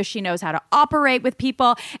business, so she knows how to operate with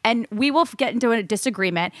people. And we will get into a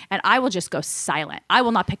disagreement and I will just go silent. I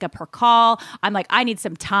will not pick up her call. I'm like, I need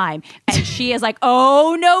some time. And she is like,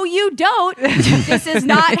 oh, no, you don't. This is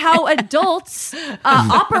not how adults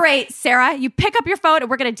operate, Sarah. You pick up your phone and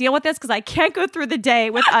we're going to deal with this because I can't go through the day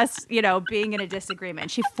with us, being in a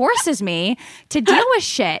disagreement. She forces me to deal with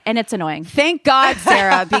shit and it's annoying. Thank God,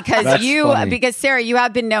 Sarah, because Sarah, you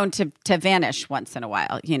have been known to vanish once in a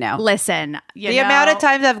while, Listen, the amount of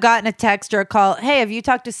times I've gotten a text or a call, hey, have you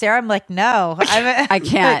talked to Sarah? I'm like, no. I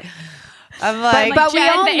can't. I'm like, but we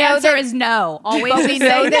Jen, all the know answer that is no. Always. But we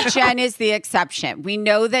know that Jen is the exception. We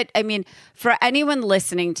know that, I mean, for anyone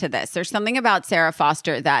listening to this, there's something about Sarah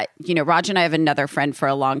Foster that, Raj and I have another friend for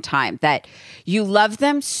a long time, that you love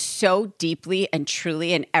them so deeply and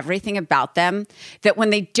truly and everything about them that when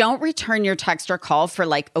they don't return your text or call for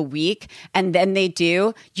like a week and then they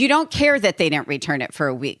do, you don't care that they didn't return it for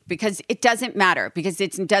a week because it doesn't matter, because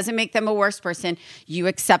it doesn't make them a worse person. You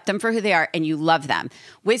accept them for who they are and you love them.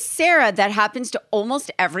 With Sarah, that happens to almost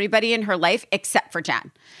everybody in her life except for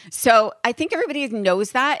Jen. So I think everybody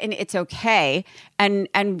knows that and it's okay. And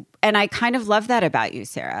I kind of love that about you,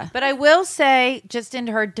 Sarah. But I will say, just in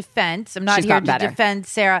her defense, I'm not She's here to better. defend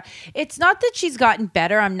Sarah. It's not that she's gotten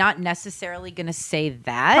better. I'm not necessarily going to say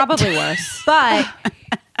that. Probably worse. But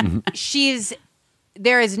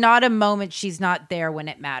there is not a moment she's not there when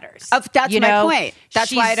it matters. That's my point.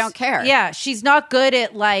 That's why I don't care. Yeah, she's not good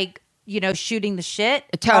at shooting the shit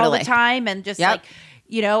all the time and just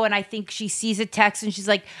and I think she sees a text and she's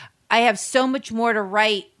like, I have so much more to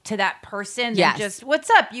write to that person than just, what's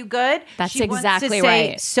up, you good? That's she exactly wants to say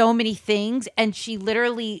right. so many things and she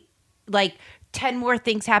literally 10 more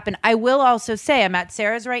things happen. I will also say I'm at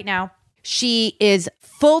Sarah's right now. She is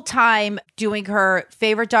full-time doing her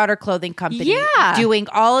favorite daughter clothing company. Yeah. Doing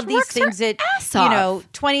all of these Works things her at, ass off.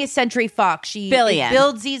 20th Century Fox. She Billion.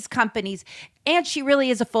 builds these companies. And she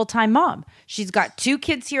really is a full-time mom. She's got 2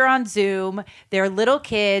 kids here on Zoom. They're little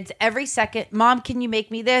kids. Every second, Mom, can you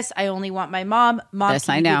make me this? I only want my mom. Mom, This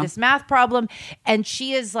can I you know. do this math problem? And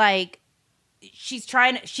she is like, she's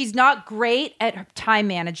not great at her time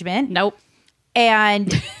management. Nope.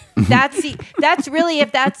 And that's really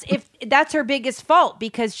if that's her biggest fault,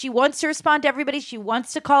 because she wants to respond to everybody. She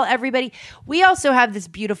wants to call everybody. We also have this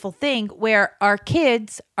beautiful thing where our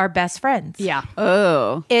kids are best friends. Yeah.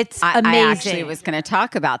 Oh, It's I amazing. actually was going to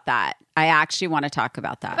talk about that. I actually want to talk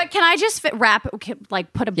about that. But can I just put a bow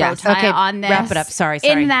Yes. tie Okay, on this? wrap it up. Sorry.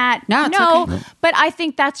 In that, No, it's okay. But I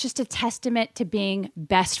think that's just a testament to being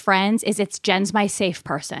best friends. It's Jen's my safe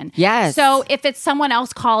person. Yes. So if it's someone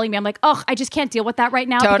else calling me, I'm like, oh, I just can't deal with that right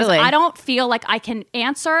now. Totally. Because I don't feel like I can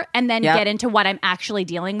answer and then Yep. get into what I'm actually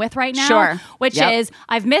dealing with right now. Sure. Which Yep. is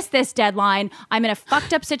I've missed this deadline. I'm in a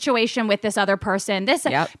fucked up situation with this other person.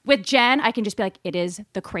 Yep. With Jen, I can just be like, it is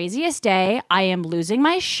the craziest day. I am losing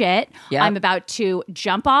my shit. Yep. I'm about to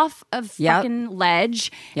jump off a Yep. fucking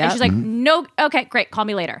ledge. Yep. And she's like, no, okay, great. Call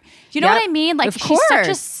me later. You know Yep. what I mean? Like Of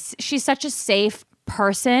she's such a safe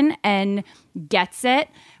person and gets it.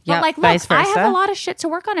 But Yep. like, look, Vice I versa. have a lot of shit to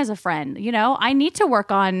work on as a friend. I need to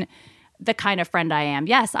work on the kind of friend I am.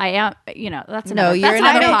 Yes, I am. That's another, you're that's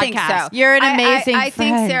not- another I don't podcast. think so. You're an amazing I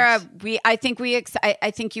think, friend. Sarah, I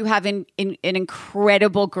think you have an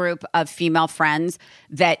incredible group of female friends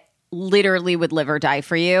that literally would live or die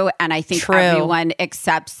for you. And I think True. everyone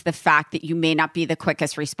accepts the fact that you may not be the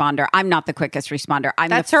quickest responder. I'm not the quickest responder.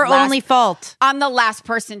 That's her only fault. I'm the last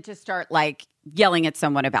person to start yelling at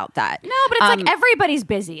someone about that. No, but it's like everybody's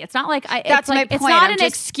busy. It's not like That's my It's point. not I'm an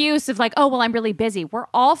just- excuse of like, oh well, I'm really busy. We're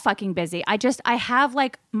all fucking busy. I have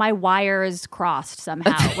like my wires crossed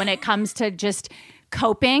somehow when it comes to just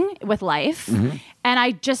coping with life, and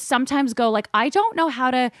I just sometimes go like, I don't know how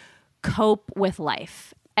to cope with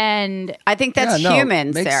life, and I think that's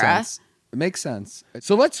human, makes Sarah. sense. It makes sense.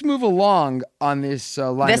 So let's move along on this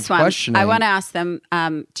line This of one, questioning. I want to ask them,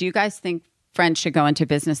 do you guys think friends should go into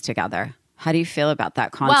business together? How do you feel about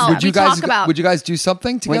that concept? Well, Would you we guys? talk about- Would you guys do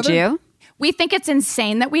something together? Would you? we think it's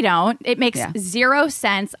insane that we don't. It makes Yeah. zero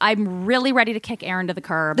sense. I'm really ready to kick Aaron to the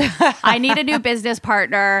curb. I need a new business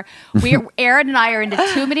partner. Aaron and I are into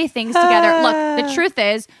too many things together. Look, the truth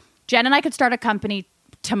is, Jen and I could start a company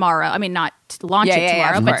tomorrow. I mean, not launch it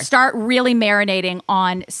tomorrow, of but course. start really marinating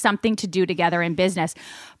on something to do together in business.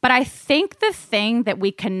 But I think the thing that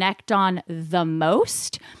we connect on the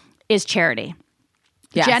most is charity.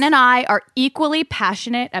 Yes. Jen and I are equally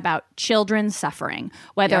passionate about children's suffering,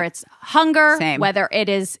 whether it's hunger, whether it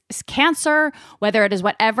is cancer, whether it is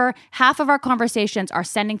whatever. Half of our conversations are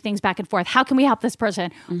sending things back and forth. How can we help this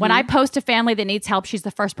person? When I post a family that needs help, she's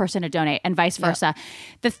the first person to donate, and vice versa.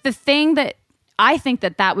 The thing that I think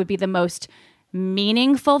that would be the most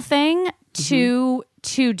meaningful thing to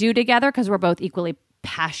do together, because we're both equally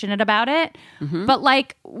passionate about it. But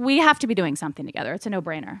like, we have to be doing something together. It's a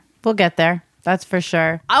no-brainer. We'll get there. That's for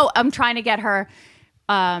sure. Oh, I'm trying to get her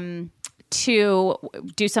to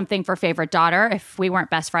do something for favorite daughter. If we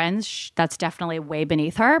weren't best friends, that's definitely way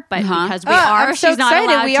beneath her. But because we are, I'm so she's not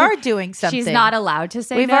excited. allowed We are doing something. She's not allowed to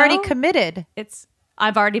say We've no. already committed.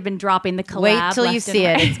 I've already been dropping the collab. Wait till you see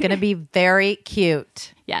it. It's going to be very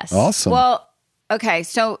cute. Yes. Awesome. Well, okay.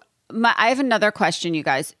 So I have another question, you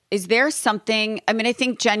guys. Is there something, I mean, I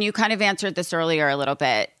think, Jen, you kind of answered this earlier a little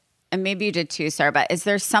bit, and maybe you did too, Sarah, but is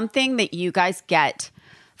there something that you guys get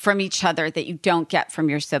from each other that you don't get from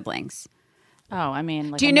your siblings? Oh, I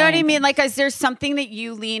mean, like, do you know what I mean? Like, is there something that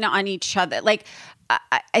you lean on each other? Like,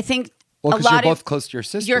 I think a lot you're both close to your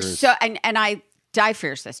sisters. You're so, and I die for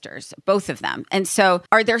your sisters, both of them. And so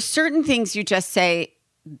are there certain things you just say,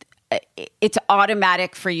 it's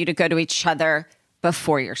automatic for you to go to each other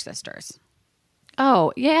before your sisters?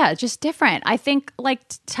 Oh, yeah, just different. I think like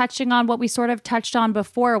touching on what we sort of touched on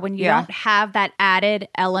before, when you don't have that added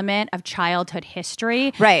element of childhood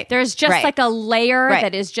history, right? There's just like a layer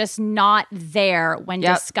that is just not there when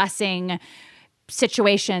discussing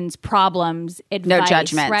situations, problems, advice, no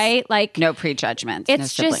judgments, right? Like no prejudgments, no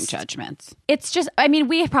sibling judgments. It's just, I mean,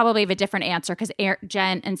 we probably have a different answer because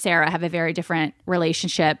Jen and Sarah have a very different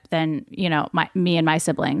relationship than, you know, me and my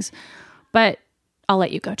siblings. But I'll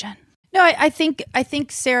let you go, Jen. No, I think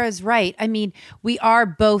Sarah's right. I mean, we are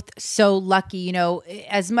both so lucky, you know,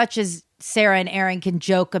 as much as Sarah and Aaron can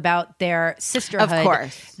joke about their sisterhood. Of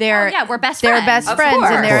course. We're best friends. They're best friends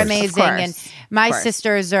and they're amazing. And my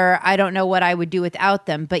sisters are, I don't know what I would do without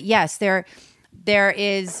them. But yes, there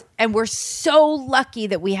is, and we're so lucky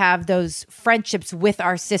that we have those friendships with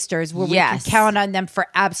our sisters where we can count on them for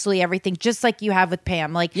absolutely everything, just like you have with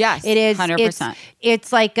Pam. Like, yes, it is 100%.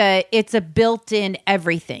 It's like it's a built-in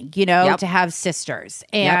everything, you know, to have sisters.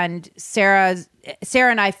 And Sarah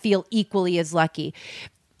and I feel equally as lucky.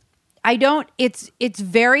 It's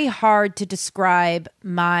very hard to describe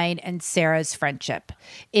mine and Sarah's friendship.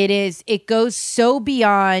 It goes so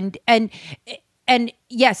beyond, and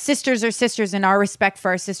yes, sisters are sisters, and our respect for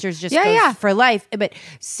our sisters just goes for life. But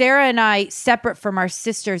Sarah and I, separate from our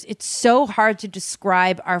sisters, it's so hard to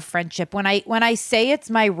describe our friendship. When I say it's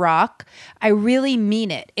my rock, I really mean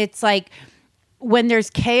it. It's like when there's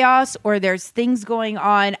chaos or there's things going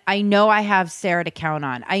on, I know I have Sarah to count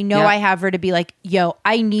on. I know I have her to be like, yo,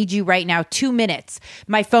 I need you right now. 2 minutes.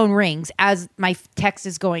 My phone rings as my text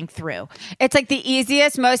is going through. It's like the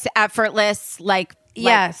easiest, most effortless,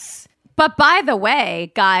 yes. But by the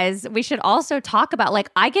way, guys, we should also talk about, like,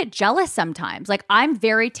 I get jealous sometimes. Like, I'm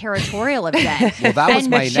very territorial of Jen. Well, that was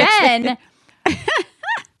my Jen,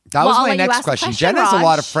 That was my next question. Jen has a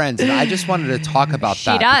lot of friends, and I just wanted to talk about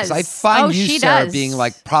that. Does. Because I find you, Sarah, being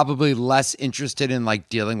like probably less interested in like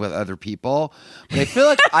dealing with other people. But I feel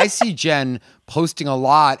like I see Jen posting a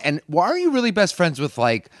lot. And why are you really best friends with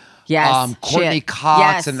like Courtney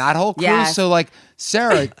Cox and that whole crew? Yes. So like,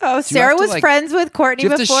 Sarah. Sarah was friends with Courtney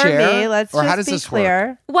before me. Let's just be clear.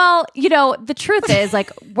 Work? Well, you know, the truth is,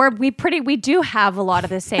 like, we do have a lot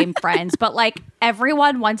of the same friends, but like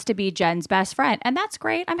everyone wants to be Jen's best friend, and that's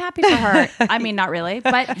great. I'm happy for her. I mean, not really,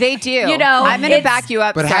 but they do. You know, I'm going to back you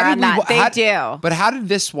up, Sarah, on that. They do. But how did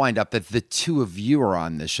this wind up that the two of you are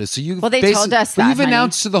on this show? So they told us that. You've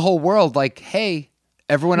announced to the whole world, like, hey.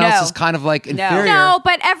 Everyone else is kind of like inferior. No,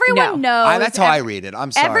 but everyone knows. That's how I read it.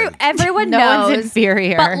 I'm sorry. Everyone knows. No one's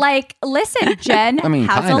inferior. But like, listen, Jen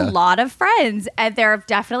has kinda. a lot of friends. And there have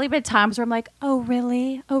definitely been times where I'm like, oh,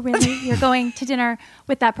 really? Oh, really? You're going to dinner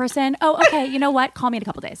with that person? Oh, okay. You know what? Call me in a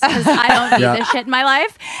couple days because I don't need this shit in my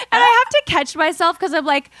life. And I have to catch myself because I'm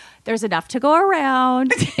like, there's enough to go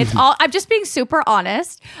around. It's all, I'm just being super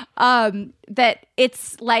honest. That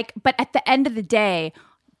it's like, but at the end of the day,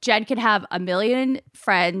 Jen can have a million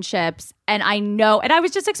friendships, and I know, and I was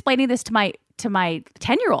just explaining this to my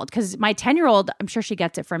 10-year-old, because my 10-year-old, I'm sure she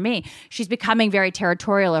gets it from me. She's becoming very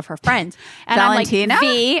territorial of her friends. And Valentina?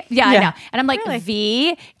 I'm like, I know. And I'm like,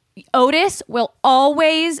 really? Otis will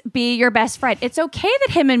always be your best friend. It's okay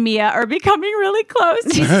that him and Mia are becoming really close.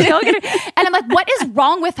 He's still gonna, and I'm like, what is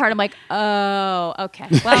wrong with her? And I'm like, oh, okay.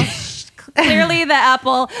 Well, clearly the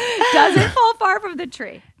apple doesn't fall far from the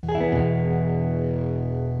tree.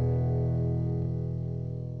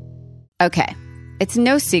 Okay. It's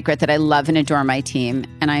no secret that I love and adore my team,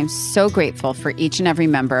 and I'm so grateful for each and every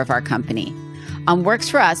member of our company. On Works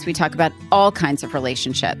For Us, we talk about all kinds of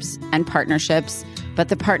relationships and partnerships, but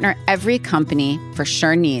the partner every company for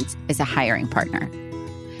sure needs is a hiring partner.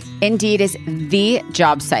 Indeed is the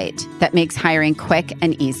job site that makes hiring quick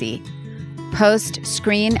and easy. Post,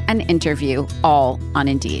 screen, and interview all on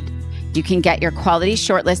Indeed. You can get your quality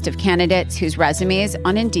shortlist of candidates whose resumes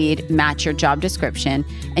on Indeed match your job description,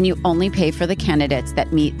 and you only pay for the candidates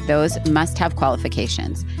that meet those must-have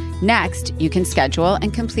qualifications. Next, you can schedule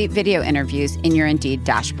and complete video interviews in your Indeed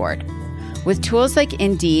dashboard. With tools like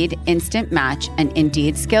Indeed Instant Match and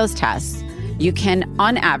Indeed Skills Tests, you can,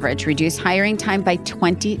 on average, reduce hiring time by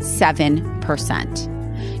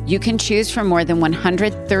 27%. You can choose from more than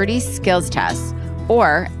 130 skills tests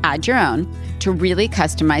or add your own to really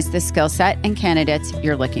customize the skill set and candidates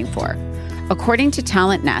you're looking for. According to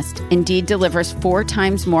Talent Nest, Indeed delivers 4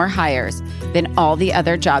 times more hires than all the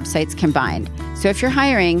other job sites combined. So if you're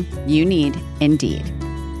hiring, you need Indeed.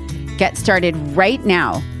 Get started right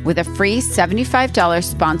now with a free $75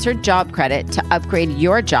 sponsored job credit to upgrade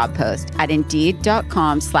your job post at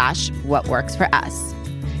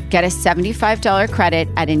Indeed.com/whatworksforus. Get a $75 credit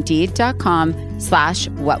at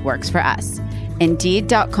Indeed.com/whatworksforus.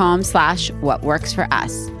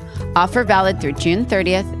 Indeed.com/whatworksforus. Offer valid through June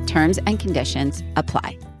 30th. Terms and conditions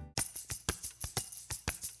apply.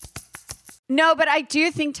 No, but I do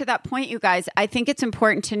think to that point, you guys, I think it's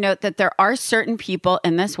important to note that there are certain people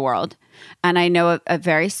in this world, and I know a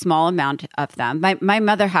very small amount of them. My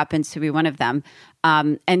mother happens to be one of them.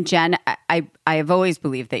 And Jen, I have always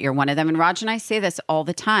believed that you're one of them. And Raj and I say this all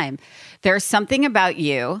the time. There's something about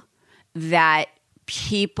you that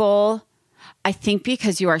people, I think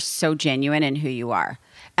because you are so genuine in who you are.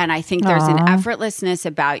 And I think there's an effortlessness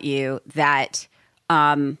about you that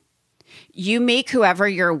you make whoever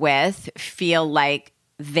you're with feel like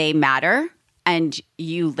they matter and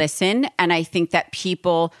you listen. And I think that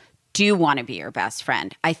people do want to be your best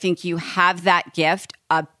friend. I think you have that gift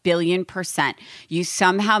 1,000,000,000%. You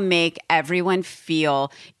somehow make everyone feel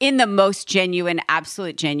in the most genuine,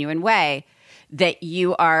 absolute genuine way that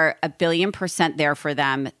you are 1,000,000,000% there for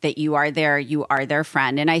them, that you are there, you are their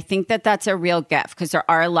friend. And I think that that's a real gift because there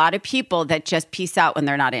are a lot of people that just peace out when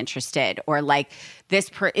they're not interested or like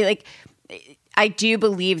I do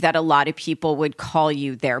believe that a lot of people would call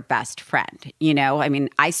you their best friend. You know, I mean,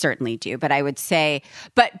 I certainly do, but I would say,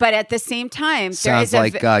 but at the same time, sounds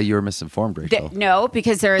like you were misinformed, Rachel. No,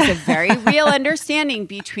 because there is a very real understanding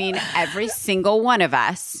between every single one of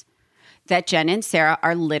us that Jen and Sara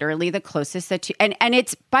are literally the closest that you, and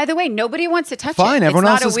it's, by the way, nobody wants to touch it. Fine, everyone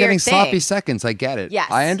else is getting thing. sloppy seconds. I get it. Yes.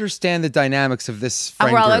 I understand the dynamics of this friend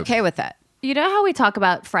and we're all group. okay with it. You know how we talk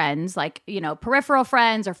about friends, like, you know, peripheral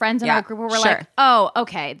friends or friends in our group where we're like, oh,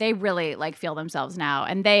 okay, they really like feel themselves now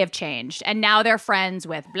and they have changed. And now they're friends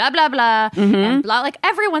with blah, blah, blah, and blah. Like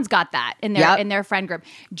everyone's got that in their friend group.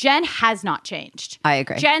 Jen has not changed. I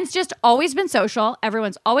agree. Jen's just always been social.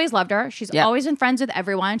 Everyone's always loved her. She's always been friends with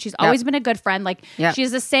everyone. She's always been a good friend. Like she's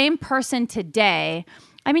the same person today.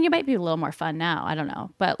 I mean, you might be a little more fun now. I don't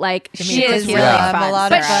know, but like she is really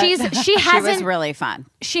fun. But she was really fun.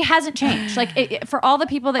 She hasn't changed. Like for all the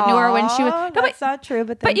people that knew her when she was. No, that's not true.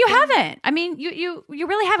 But you haven't. I mean, you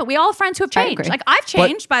really haven't. We all have friends who have changed. Like I've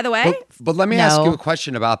changed, by the way. But let me ask you a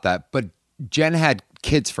question about that. But Jen had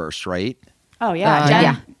kids first, right? Oh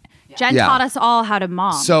yeah, Jen taught us all how to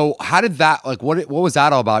mom. So how did that? Like, what was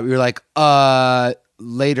that all about? You were like,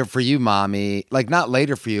 later for you, mommy. Like not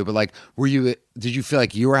later for you, but like, did you feel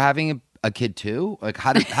like you were having a kid too? Like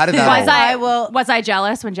how did that? Was I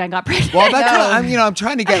jealous when Jen got pregnant? Well, that's I'm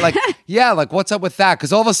trying to get like, like what's up with that?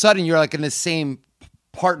 Because all of a sudden you're like in the same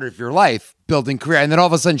partner of your life, building career, and then all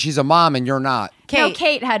of a sudden she's a mom and you're not.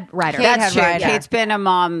 Kate had Ryder. That's true. Kate's been a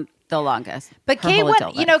mom the longest. But Kate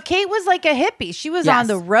Kate was like a hippie. She was on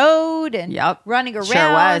the road and running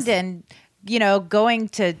around and going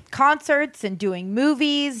to concerts and doing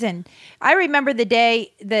movies. And I remember the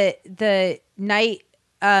day, the night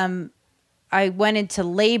I went into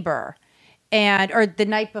labor or the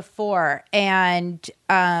night before and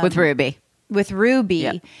with Ruby.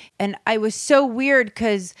 Yep. And I was so weird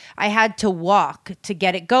because I had to walk to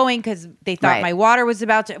get it going because they thought my water was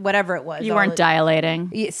about to, whatever it was. You weren't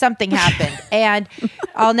dilating. Something happened. And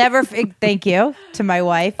I'll never, thank you to my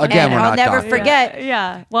wife. Again, and I'll never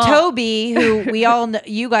forget Well, Toby, who we all know,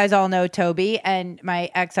 you guys all know Toby and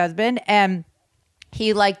my ex-husband. And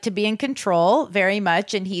he liked to be in control very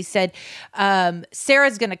much. And he said,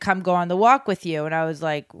 Sarah's going to come go on the walk with you. And I was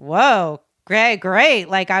like, whoa. great.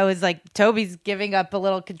 Like I was like, Toby's giving up a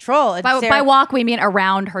little control. And By walk, we mean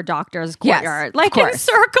around her doctor's courtyard. Like in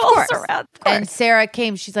circles around. And Sara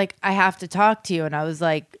came, she's like, I have to talk to you. And I was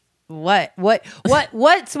like,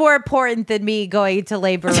 what's more important than me going to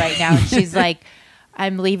labor right now? And she's like,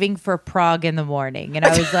 I'm leaving for Prague in the morning. And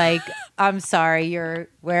I was like, I'm sorry,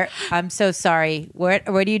 I'm so sorry. What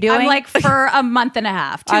are you doing? I'm like, for a month and a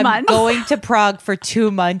half, 2 months. I'm going to Prague for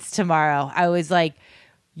 2 months tomorrow. I was like,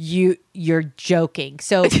 you're joking.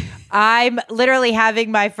 So I'm literally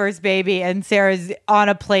having my first baby and Sarah's on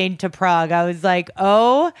a plane to Prague. I was like,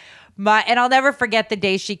 oh my, and I'll never forget the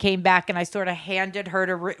day she came back and I sort of handed her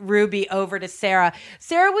to Ruby over to Sara.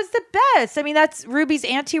 Sara was the best. I mean, that's Ruby's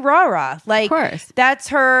Auntie Rara. Like, that's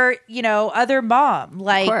her, other mom.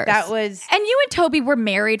 Like, that was. And you and Toby were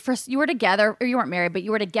married you were together, or you weren't married, but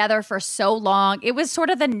you were together for so long. It was sort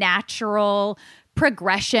of the natural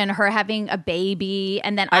progression, her having a baby,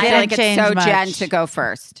 and then I feel like it's so much. Jen to go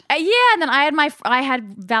first. And then I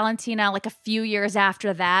had Valentina like a few years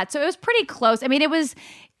after that, so it was pretty close. I mean, it was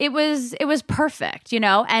perfect,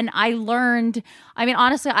 and I learned. I mean,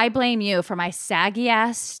 honestly, I blame you for my saggy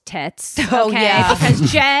ass tits.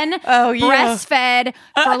 Because Jen breastfed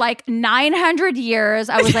for like 900 years.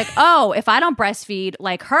 I was like, if I don't breastfeed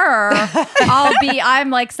like her, I'm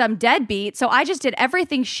like some deadbeat. So I just did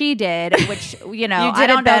everything she did, which I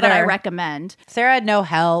don't know that I recommend. Sarah had no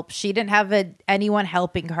help. She didn't have anyone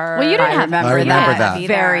helping her. Well, you didn't I remember that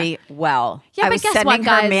very well. Yeah, I but was guess sending what,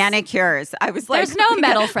 guys? her manicures. I was like, there's no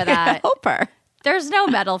medal for that. Help her. There's no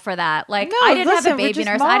medal for that. Like, no, I didn't have a baby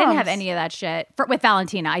nurse. Moms. I didn't have any of that shit. With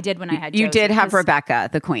Valentina, I did when I had Josie. You did have Rebecca,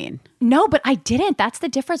 the queen. No, but I didn't. That's the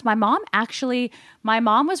difference. My mom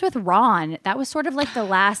was with Ron. That was sort of like the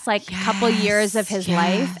last couple years of his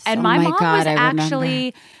life. And my mom was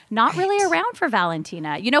actually not really around for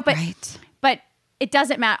Valentina. But it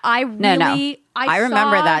doesn't matter. I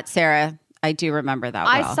remember that, Sarah. I do remember that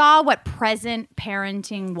well. I saw what present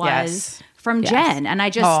parenting was from Jen. And I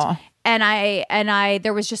just... And I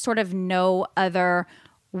there was just sort of no other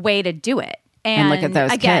way to do it. And look at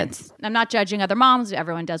those kids. I'm not judging other moms.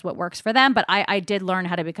 Everyone does what works for them. But I did learn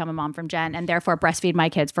how to become a mom from Jen and therefore breastfeed my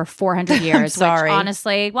kids for 400 years. Sorry. Which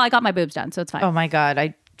honestly, I got my boobs done, so it's fine. Oh my God.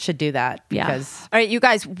 I should do that because. All right, you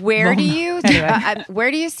guys, where do you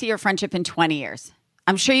see your friendship in 20 years?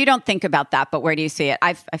 I'm sure you don't think about that, but where do you see it?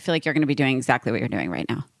 I feel like you're going to be doing exactly what you're doing right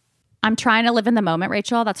now. I'm trying to live in the moment,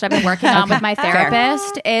 Rachel. That's what I've been working on with my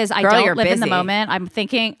therapist. I don't live in the moment. I'm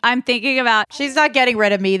thinking about. She's not getting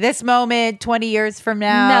rid of me this moment. 20 years from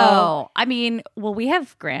now. No, I mean, will we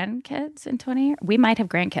have grandkids in 20 years? We might have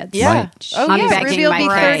grandkids. Yeah. I'm begging my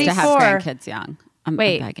kids to have grandkids young. I'm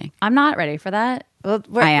begging. I'm not ready for that. Well,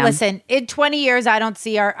 listen, in 20 years, I don't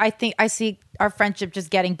see I see our friendship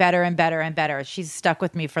just getting better and better and better. She's stuck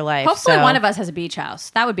with me for life. Hopefully one of us has a beach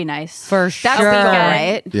house. That would be nice. For sure. That's the goal,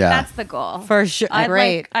 right? Yeah. That's the goal. For sure.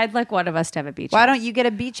 Great. I'd like one of us to have a beach house. Why don't you get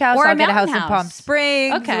a beach house? Or I'll get a house mountain in Palm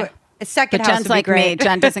Springs. Okay. A second but house Jen's would be like great. me.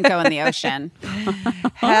 Jen doesn't go in the ocean.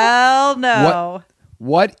 Hell no.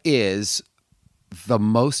 What is the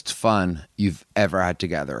most fun you've ever had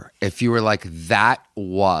together? If you were like, that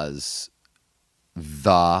was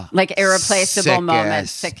the irreplaceable moment,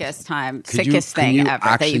 sickest thing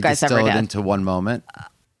ever that you guys ever did. Into one moment.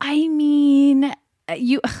 I mean,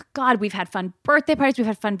 we've had fun birthday parties, we've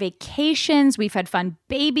had fun vacations, we've had fun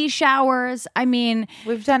baby showers. I mean,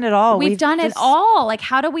 we've done it all. We've done it all. Like,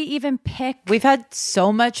 how do we even pick? We've had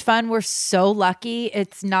so much fun. We're so lucky.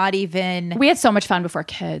 It's not even. We had so much fun before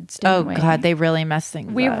kids. Didn't we? God, they really messed things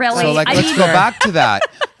up. So let's go back to that.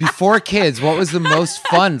 Before kids, what was the most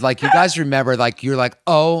fun? Like, you guys remember, like, you're like,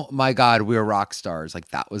 oh my God, we were rock stars. Like,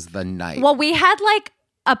 that was the night. Well, we had like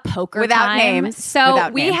a poker without time. names. So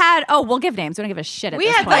without we names. had. Oh, we'll give names. We don't give a shit. We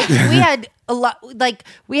had a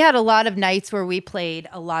lot of nights where we played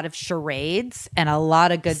a lot of charades and a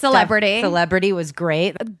lot of good Celebrity. Stuff. Celebrity was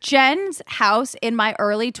great. Jen's house in my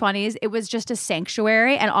early 20s, it was just a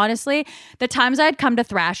sanctuary. And honestly, the times I'd come to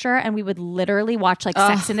Thrasher and we would literally watch like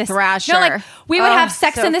Sex in the City. Thrasher. No, like we would have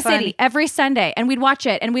Sex so in the funny. City every Sunday and we'd watch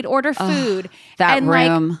it and we'd order food. That and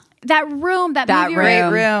room. Like, that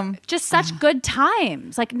movie room. Just such good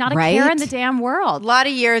times. Like not a care in the damn world. A lot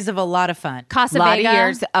of years of a lot of fun. Casa a lot Vega. of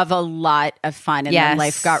years of a lot of fun. And then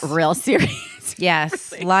life got real serious.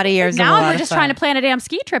 Yes. A lot of years now of a lot we're of just fun. trying to plan a damn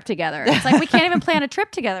ski trip together. It's like we can't even plan a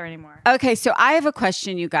trip together anymore. Okay, so I have a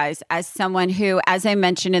question, you guys. As someone who, as I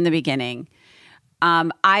mentioned in the beginning,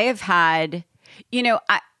 I have had,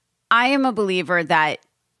 I am a believer that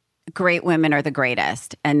great women are the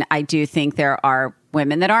greatest. And I do think there are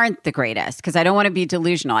women that aren't the greatest because I don't want to be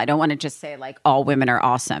delusional. I don't want to just say like all women are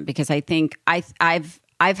awesome because I think I've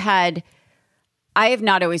had I have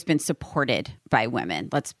not always been supported by women.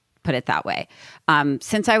 Let's put it that way.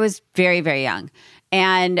 Since I was very, very young.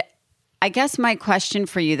 And I guess my question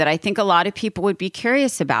for you that I think a lot of people would be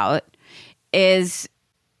curious about is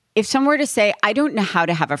if someone were to say, I don't know how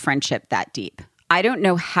to have a friendship that deep. I don't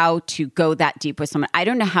know how to go that deep with someone. I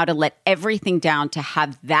don't know how to let everything down to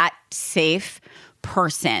have that safe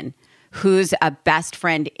person who's a best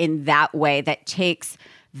friend in that way that takes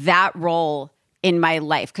that role in my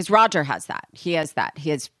life. Because Roger has that. He has that.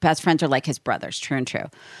 His best friends are like his brothers, true and true.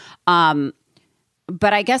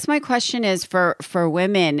 But I guess my question is for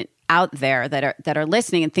women out there that are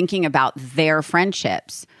listening and thinking about their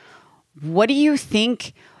friendships, what do you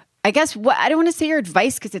think? I guess I don't want to say your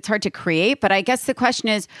advice because it's hard to create, but I guess the question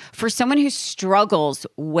is for someone who struggles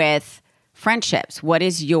with friendships, what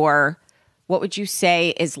would you say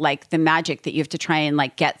is like the magic that you have to try and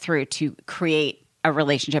like get through to create a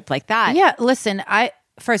relationship like that? Yeah, listen,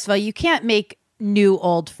 first of all, you can't make new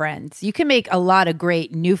old friends. You can make a lot of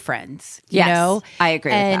great new friends, you know? I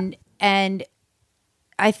agree with that. And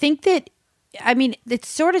I think that, I mean, it's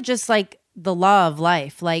sort of just like the law of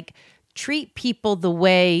life. Like, treat people the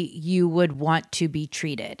way you would want to be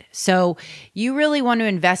treated. So you really want to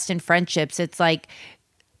invest in friendships. It's like,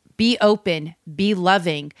 be open, be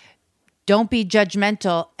loving, don't be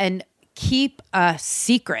judgmental, and keep a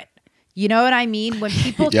secret. You know what I mean? When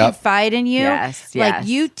people confide in you, like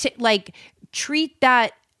you treat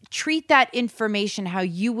that information how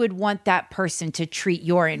you would want that person to treat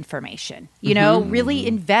your information. You know, really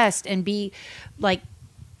invest and be like,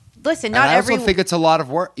 listen, not everyone. I also think it's a lot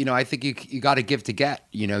of work. You know, I think you got to give to get.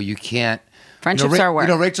 You know, you can't. Friendships are work.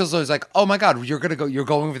 You know, Rachel's always like, "Oh my God, you're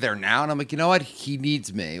going over there now," and I'm like, you know what? He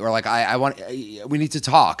needs me, or like, we need to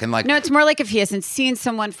talk, and like, no, it's more like if he hasn't seen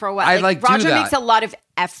someone for a while. Like Roger makes a lot of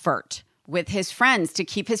effort with his friends to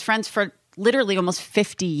keep his friends for literally almost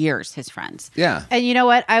 50 years. His friends, yeah. And you know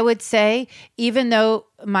what? I would say, even though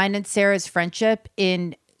mine and Sarah's friendship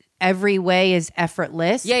in every way is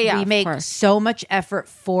effortless. We make so much effort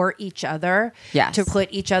for each other to put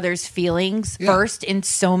each other's feelings first in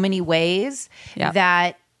so many ways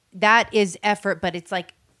that is effort, but it's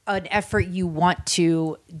like an effort you want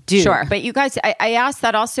to do. Sure. But you guys, I asked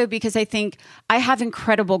that also because I think I have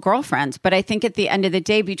incredible girlfriends, but I think at the end of the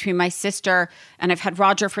day, between my sister and I've had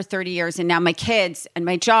Roger for 30 years and now my kids and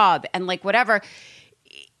my job and like whatever,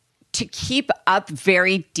 to keep up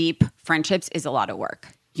very deep friendships is a lot of work.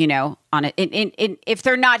 You know, on it, if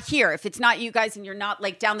they're not here, if it's not you guys and you're not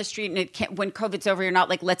like down the street and when COVID's over, you're not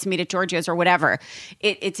like, let's meet at Georgia's or whatever.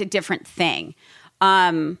 It's a different thing.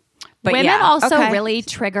 But women also really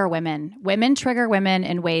trigger women. Women trigger women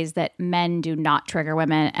in ways that men do not trigger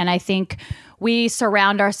women. And I think we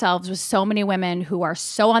surround ourselves with so many women who are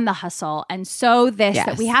so on the hustle and so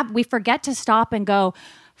that we forget to stop and go,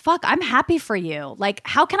 fuck, I'm happy for you. Like,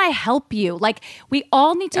 how can I help you? Like, we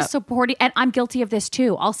all need to support you. And I'm guilty of this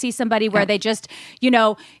too. I'll see somebody where they just, you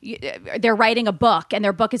know, they're writing a book and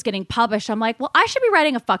their book is getting published. I'm like, well, I should be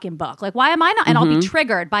writing a fucking book. Like, why am I not? And I'll be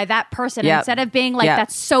triggered by that person. And instead of being like,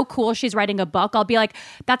 that's so cool, she's writing a book, I'll be like,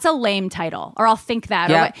 that's a lame title. Or I'll think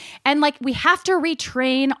that. And like, we have to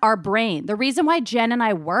retrain our brain. The reason why Jen and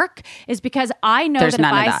I work is because I know that if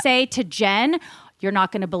I say to Jen, you're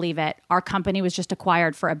not going to believe it, our company was just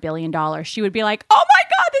acquired for $1 billion, she would be like, oh my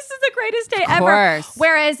God, this is the greatest day ever.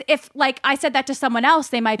 Whereas if like I said that to someone else,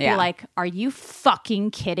 they might be like, are you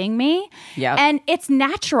fucking kidding me? And it's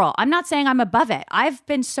natural. I'm not saying I'm above it. I've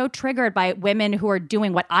been so triggered by women who are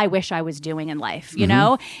doing what I wish I was doing in life, you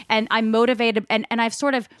know? And I'm motivated and I've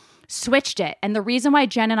sort of switched it. And the reason why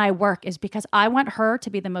Jen and I work is because I want her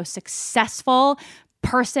to be the most successful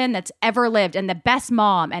person that's ever lived and the best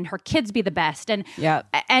mom and her kids be the best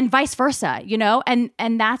and vice versa, you know, and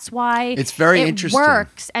that's why it's very interesting.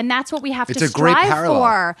 Works, and that's what we have to strive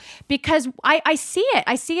for, because I see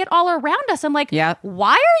it all around us. I'm like,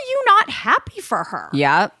 why are you not happy for her?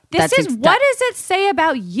 What does it say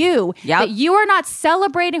about you that you are not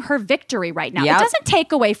celebrating her victory right now? It doesn't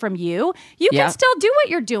take away from you. You can still do what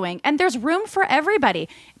you're doing, and there's room for everybody.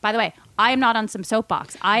 By the way, I am not on some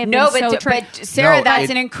soapbox. I have been so but Sarah,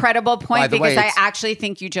 that's an incredible point, because I actually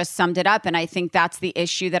think you just summed it up, and I think that's the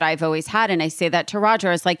issue that I've always had, and I say that to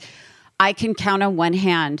Roger. It's like, I can count on one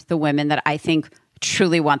hand the women that I think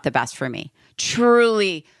truly want the best for me,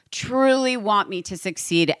 truly want me to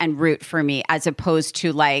succeed and root for me, as opposed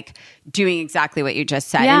to like doing exactly what you just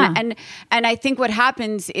said. And I think what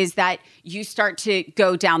happens is that you start to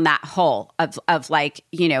go down that hole of like,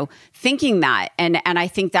 you know, thinking that. And I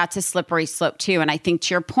think that's a slippery slope too. And I think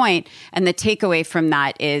to your point, and the takeaway from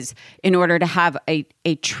that is, in order to have a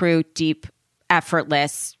true, deep,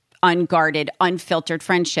 effortless, unguarded, unfiltered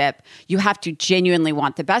friendship. You have to genuinely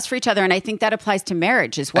want the best for each other. And I think that applies to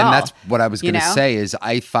marriage as well. And that's what I was going to say is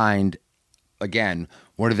I find, again,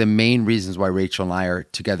 one of the main reasons why Rachel and I are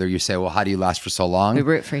together, you say, well, how do you last for so long? We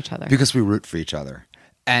root for each other. Because we root for each other.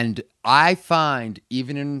 And I find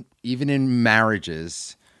even in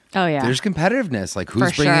marriages, there's competitiveness. Like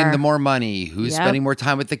who's bringing in the more money, who's spending more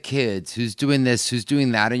time with the kids, who's doing this, who's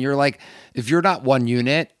doing that. And you're like, if you're not one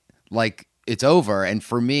unit, like it's over. And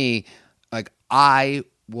for me, like I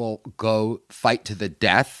will go fight to the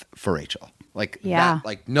death for Rachel. Like that,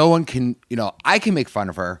 like no one can, I can make fun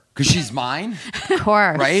of her because she's mine. Of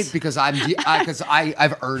course. Right? Because I've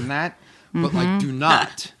earned that. But like do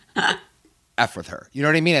not F with her. You know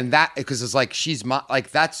what I mean? And that, because it's like, she's my,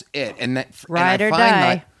 like, that's it. And that, ride and I or find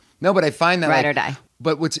die. That, no, but I find that ride or die.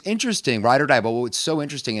 But what's interesting, ride or die, but what's so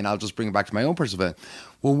interesting, and I'll just bring it back to my own personal event.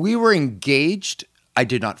 When we were engaged, I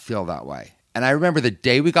did not feel that way. And I remember the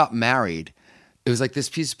day we got married, it was like this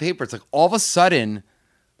piece of paper. It's like all of a sudden,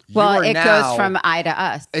 it goes from I to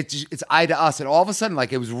us. It's I to us. And all of a sudden,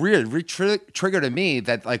 like, it was really triggered to me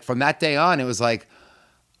that, like, from that day on, it was like,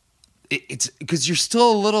 it's because you're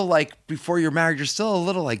still a little, like, before you're married, you're still a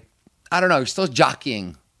little, like, I don't know, you're still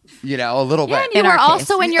jockeying, a little bit. And you were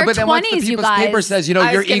also in your 20s, you guys. But then once the people's paper says, you're equal.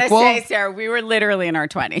 I was going to say, Sarah, we were literally in our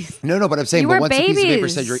 20s. No, but I'm saying, but once the piece of paper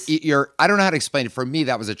says you're, I don't know how to explain it. For me,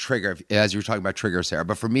 that was a trigger, as you were talking about trigger, Sarah.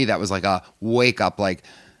 But for me, that was like a wake up, like,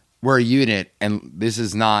 we're a unit, and this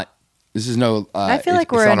is no. I feel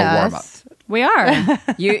like we're in us. We are.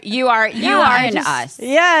 You are in us.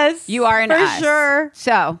 Yes, you are in us for sure.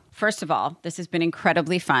 So first of all, this has been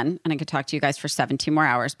incredibly fun, and I could talk to you guys for 17 more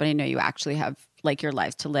hours. But I know you actually have like your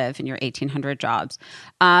lives to live and your 1,800 jobs.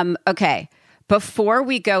 Okay, before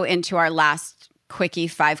we go into our last quickie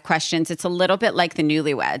 5 questions, it's a little bit like the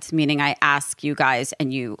newlyweds, meaning I ask you guys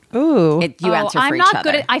and you answer for each other. I'm not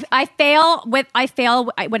good at I fail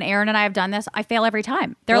when Aaron and I have done this. I fail every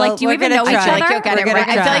time. They're like, do you even know each other?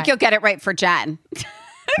 I feel like you'll get it right for Jen.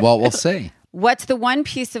 Well, we'll see. What's the one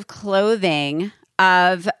piece of clothing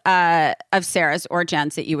of Sarah's or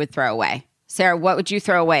Jen's that you would throw away? Sarah, what would you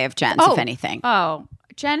throw away of Jen's, if anything?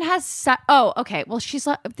 Jen has okay. Well, she's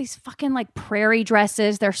like these fucking like prairie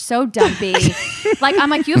dresses. They're so dumpy. Like I'm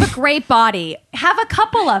like, you have a great body. Have a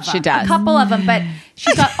couple of them. She does. A couple of them, but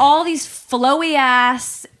she's got all these flowy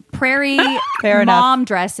ass prairie mom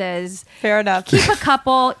dresses. Fair enough. Keep a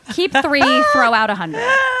couple. Keep 3. Throw out 100.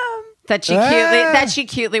 That she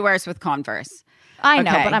cutely wears with Converse. I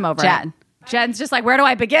know, but I'm over it. Jen's just like, where do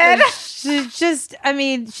I begin? She just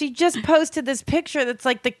posted this picture that's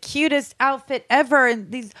like the cutest outfit ever,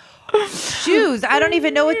 and these shoes. I don't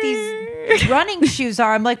even know what these running shoes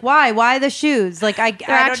are. I'm like, why? Why the shoes? Like, they're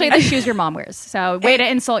actually the shoes your mom wears. So way to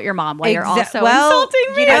insult your mom while you're also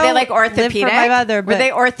insulting me. Are they like orthopedic? My mother, were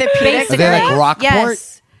they orthopedic? Are they like Rockport?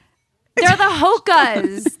 Yes. They're the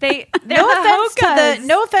Hokas.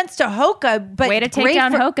 No offense to Hoka, but way to take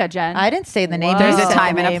down Hoka, Jen. I didn't say the name. There's a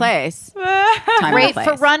time and a place. Great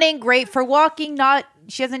for running, great for walking.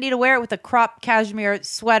 She doesn't need to wear it with a cropped cashmere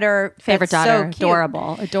sweater. Favorite daughter,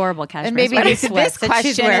 so adorable cashmere. And maybe sweater.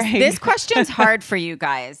 This question's hard for you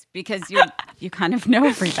guys because you kind of know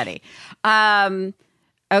everybody.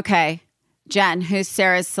 Okay, Jen, who's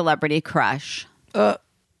Sarah's celebrity crush?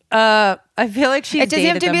 I feel like she's. It doesn't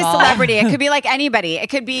have to be a celebrity. It could be like anybody. It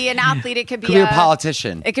could be an athlete. It could be a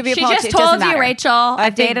politician. It could be a politician. She just told you, Rachel.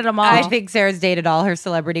 I've dated them all. I think Sarah's dated all her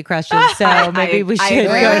celebrity crushes. So maybe we should. I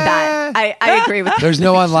agree with that. I agree with that. There's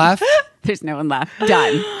no one left? There's no one left.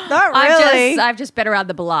 Done. Not really. I've just been around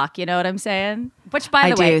the block. You know what I'm saying? Which, by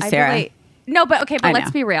the way, Sarah. No, but okay, but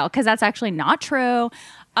let's be real, because that's actually not true.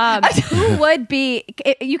 Who would be,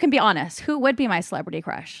 you can be honest, who would be my celebrity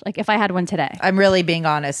crush? Like if I had one today. I'm really being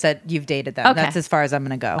honest that you've dated them. Okay. That's as far as I'm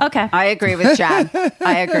going to go. Okay. I agree with Jen.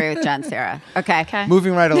 Sarah. Okay.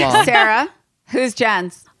 Moving right along. Sarah, who's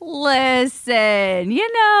Jen's? Listen,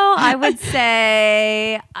 I would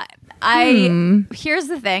say, here's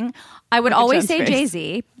the thing. I would always say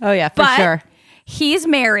Jay-Z. Oh yeah, for sure. He's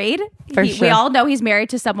married. For sure. We all know he's married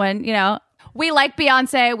to someone, We like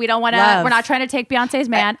Beyonce. We don't want to. We're not trying to take Beyonce's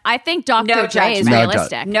man. I think Dr. Dre is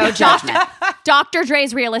realistic. No judgment. Dr. Dre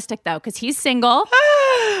is realistic though, because he's single.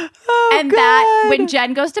 That when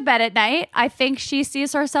Jen goes to bed at night, I think she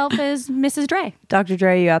sees herself as Mrs. Dre. Dr.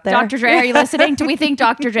 Dre, are you out there? Dr. Dre, are you listening? Do we think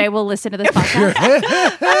Dr. Dre will listen to this podcast?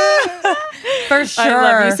 For sure.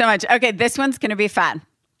 I love you so much. Okay, this one's going to be fun.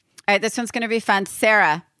 All right, this one's going to be fun.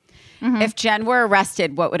 Sarah, if Jen were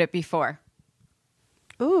arrested, what would it be for?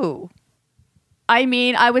 Ooh. I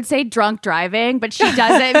mean, I would say drunk driving, but she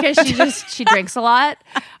doesn't because she drinks a lot.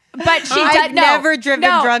 But she I've never driven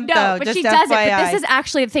drunk though. But just she does it. FYI. But this is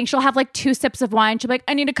actually the thing. She'll have like 2 sips of wine. She'll be like,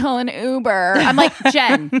 I need to call an Uber. I'm like,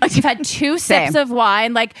 Jen, like you've had 2 sips of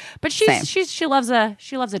wine. Like, but she loves a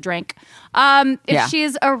drink. If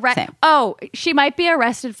she's she might be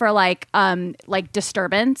arrested for like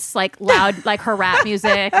disturbance, like loud, like her rap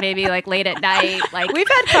music, maybe like late at night. Like we've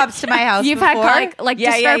had cops to my house. You've before. had like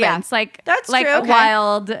disturbance, like that's like true. a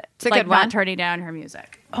wild, it's a like good one. not turning down her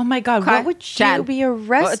music. Oh my God, what would you be arrested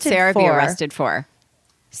for? What would Sarah be arrested for?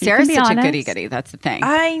 Sarah's be such honest. a goody-goody. That's the thing.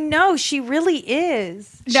 I know, she really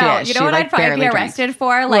is. No, is. you know She, what like, I'd probably be barely arrested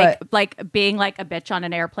for? Like being like a bitch on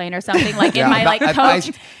an airplane or something. Like in my like I've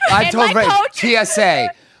told Ray,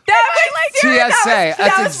 TSA. TSA.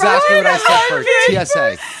 That's exactly what I said first.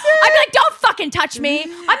 TSA. I'd be like, don't fucking touch me.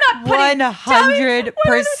 I'm not putting 100%.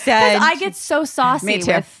 I get so saucy Me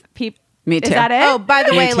too. with people. Me too. Is that it? Oh, by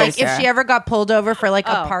the Me way, too, like Sarah. if she ever got pulled over for like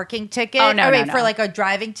a parking ticket, Oh, no, or no, wait, no. for like a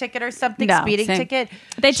driving ticket or something, No, speeding same. ticket,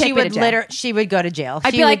 They'd take she me to would jail. she would go to jail.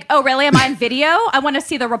 I'd She be would- like, oh, really? Am I on video? I want to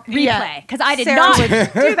see the replay because I did Sarah not would-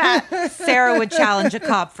 do that. Sarah would challenge a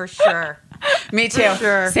cop for sure. Me too.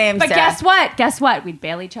 Sure. Same. But Sarah. guess what? We'd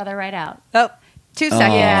bail each other right out. Oh, 2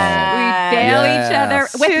 seconds. We bail each other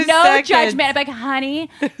Yes. with 2 no seconds. judgment. I'm like, honey,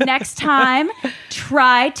 next time,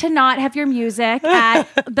 try to not have your music at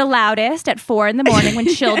the loudest at 4 a.m. when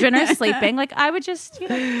children are sleeping. Like, I would just,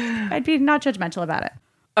 I'd be not judgmental about it.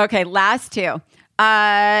 Okay, last 2.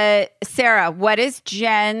 Sarah, what is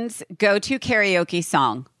Jen's go-to karaoke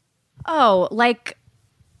song? Oh, like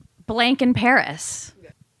blank in Paris.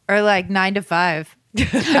 Or like 9 to 5.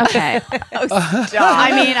 Okay.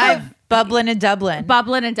 I mean, I've Bubbling in Dublin.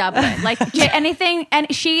 bubbling and Dublin. Like anything. And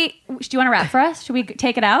do you want to rap for us? Should we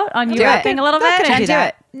take it out on you Do it. rapping a little Not bit? gonna do do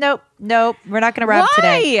that. it. Nope. We're not gonna rap Why?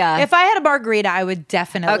 today. If I had a margarita, I would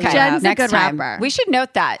definitely Okay, rap. Jen's a next good time. rapper. We should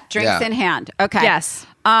note that. Drinks Yeah. in hand. Okay. Yes.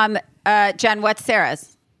 Jen, what's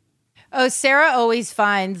Sarah's? Oh, Sarah always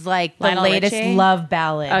finds like the Lionel latest Richie? love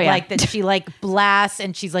ballad, Oh, yeah. like that she like blasts,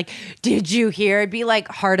 and she's like, "Did you hear?" It'd be like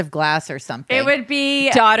Heart of Glass or something. It would be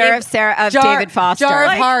Daughter of Sarah of David Foster. Jar of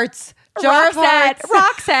Like, Hearts. Jar of Hearts.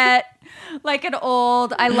 Roxette. Like an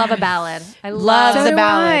old, I love a ballad. I Loves love a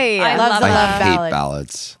ballad. I Loves love a a- love I hate ballad.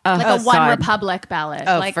 ballads. like Oh, a One God. Republic ballad.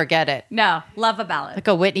 Oh, like, forget it. No, love a ballad. Like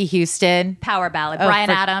a Whitney Houston. Power ballad. Oh, Brian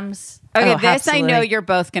for- Adams. Okay, Oh, this I know absolutely. you're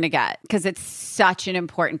both going to get because it's such an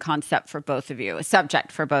important concept for both of you, a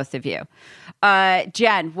subject for both of you.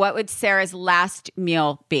 Jen, what would Sarah's last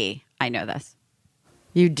meal be? I know this.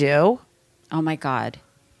 You do? Oh my God.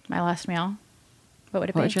 My last meal. What would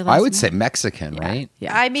it What be? would your last I would meal? say Mexican, right?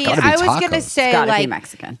 Yeah. I mean, gotta be I was gonna tacos. say It's gotta be like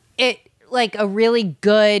Mexican. it, like a really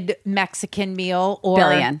good Mexican meal, or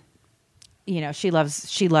Billion. You know, she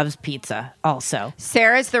loves pizza also.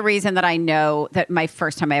 Sarah's the reason that I know that my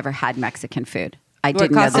first time I ever had Mexican food. I What,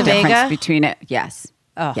 didn't know the Costa Vega? difference between it. Yes.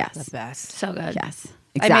 Oh, yes. the best. So good. Yes.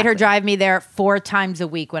 I made her Exactly. drive me there 4 times a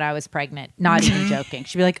week when I was pregnant. Not even joking.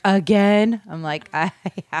 She'd be like, "Again?" I'm like, "I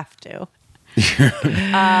have to."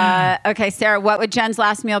 Okay, Sarah, what would Jen's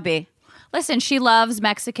last meal be? Listen, she loves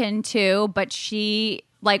Mexican too, but she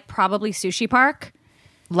like probably Sushi Park.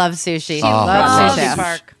 Love sushi. Oh, Love loves sushi sushi.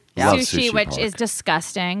 park. Love Sushi, Sushi which Park. is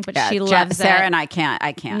disgusting, but Yeah, she Jen- loves Sarah it. and I can't.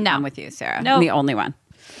 No. I'm with you, Sarah. Nope. I'm the only one.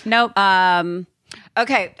 Nope.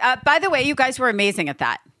 Okay. By the way, you guys were amazing at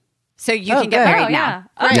that. So you Oh, can get good. married Oh, now.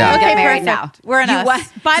 yeah. You Yeah. can get Okay, married perfect. now. We're in You us. wa-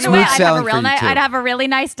 By the Smooth way, I'd have sailing a for real you, nice. too. I'd have a really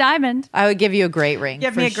nice diamond. I would give you a great ring.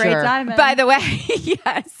 Give for me a great sure. diamond. By the way,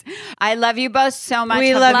 yes. I love you both so much. We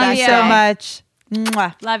Have a love blessed you day. so much.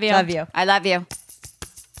 Mwah. Love you. Love you. I love you.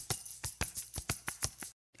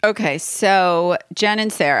 Okay, so Jen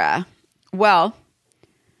and Sarah. Well,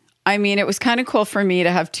 I mean, it was kind of cool for me to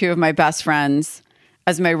have 2 of my best friends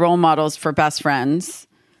as my role models for best friends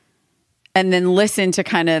and then listen to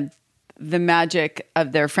kind of the magic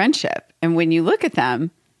of their friendship. And when you look at them,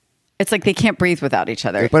 it's like they can't breathe without each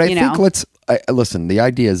other. But I you think know? listen, the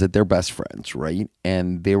idea is that they're best friends, right?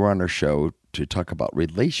 And they were on our show to talk about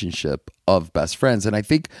relationship of best friends. And I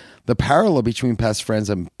think the parallel between best friends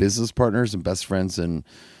and business partners and best friends and,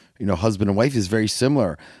 you know, husband and wife is very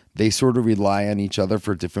similar. They sort of rely on each other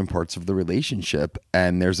for different parts of the relationship.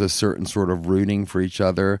 And there's a certain sort of rooting for each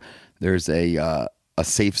other. There's a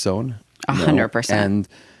safe zone. 100%. And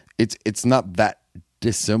it's not that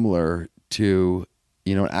dissimilar to,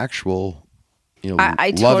 you know, an actual, you know, I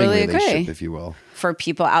loving totally relationship, agree. if you will. For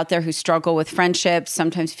people out there who struggle with friendships,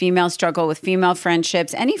 sometimes females struggle with female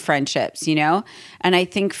friendships, any friendships, you know? And I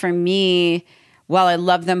think for me, while I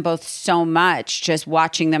love them both so much, just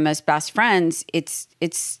watching them as best friends, it's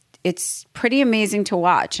pretty amazing to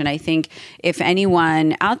watch. And I think if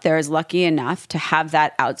anyone out there is lucky enough to have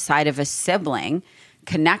that outside of a sibling,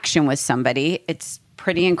 connection with somebody, it's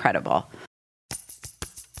pretty incredible.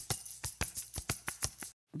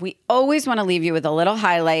 We always want to leave you with a little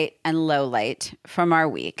highlight and low light from our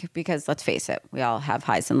week because let's face it, we all have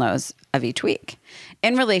highs and lows of each week.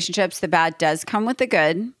 In relationships, the bad does come with the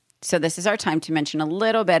good. So this is our time to mention a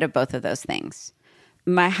little bit of both of those things.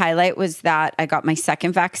 My highlight was that I got my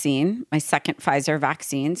second vaccine, my second Pfizer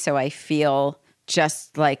vaccine. So I feel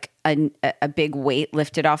just like a big weight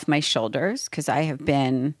lifted off my shoulders because I have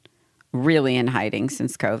been really in hiding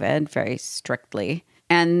since COVID, very strictly.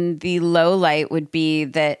 And the low light would be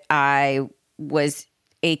that I was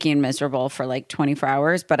achy and miserable for like 24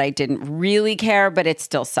 hours, but I didn't really care, but it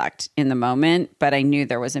still sucked in the moment. But I knew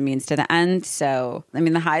there was a means to the end. So, I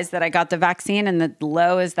mean, the highs that I got the vaccine and the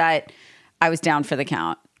low is that I was down for the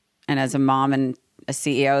count. And as a mom and a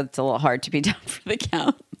CEO, it's a little hard to be down for the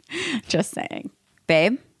count. Just saying.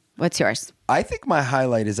 Babe, what's yours? I think my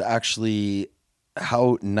highlight is actually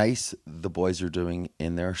how nice the boys are doing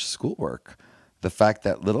in their schoolwork. The fact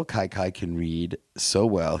that little Kai can read so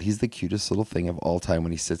well. He's the cutest little thing of all time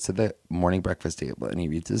when he sits at the morning breakfast table and he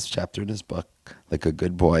reads his chapter in his book like a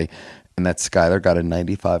good boy. And that Skylar got a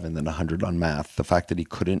 95 and then 100 on math. The fact that he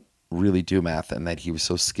couldn't really do math and that he was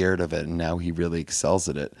so scared of it and now he really excels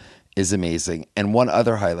at it is amazing. And one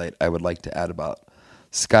other highlight I would like to add about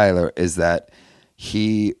Skylar is that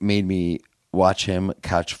he made me watch him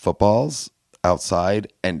catch footballs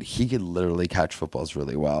outside, and he could literally catch footballs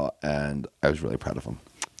really well, and I was really proud of him.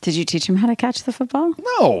 Did you teach him how to catch the football?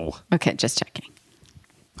 No. Okay, just checking.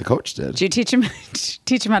 The coach did. Did you teach him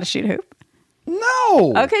how to shoot hoop?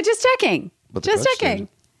 No. Okay, just checking. But just checking.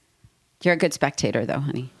 You're a good spectator, though,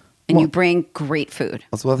 honey, and you bring great food.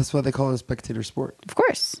 That's why they call it a spectator sport. Of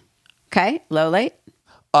course. Okay, low light.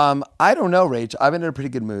 I don't know, Rach. I've been in a pretty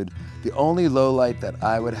good mood. The only low light that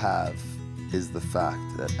I would have is the fact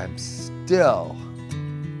that I'm still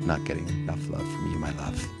not getting enough love from you, my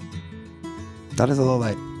love. That is a low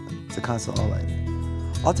light. It's a constant low light.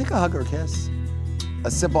 I'll take a hug or a kiss.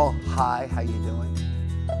 A simple hi, how you doing?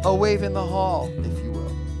 A wave in the hall, if you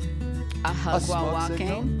will. A hug while walking.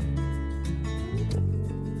 Signal.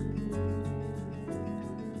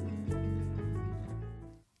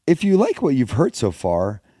 If you like what you've heard so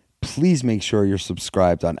far, please make sure you're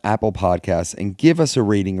subscribed on Apple Podcasts and give us a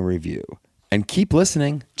rating and review. And keep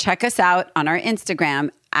listening. Check us out on our Instagram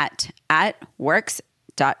at works.for.us.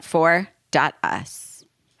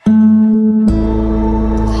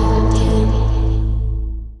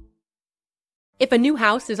 If a new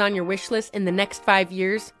house is on your wish list in the next 5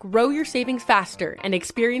 years, grow your savings faster and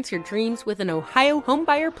experience your dreams with an Ohio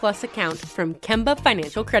Homebuyer Plus account from Kemba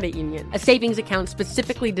Financial Credit Union. A savings account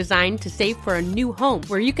specifically designed to save for a new home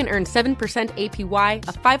where you can earn 7% APY,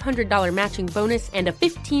 a $500 matching bonus, and a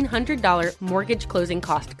 $1,500 mortgage closing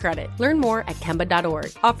cost credit. Learn more at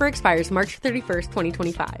Kemba.org. Offer expires March 31st,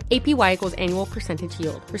 2025. APY equals annual percentage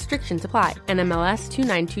yield. Restrictions apply. NMLS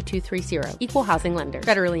 292230. Equal housing lender.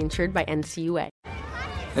 Federally insured by NCUA.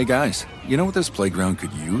 Hey guys, you know what this playground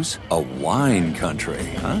could use? A wine country,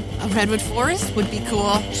 huh? A redwood forest would be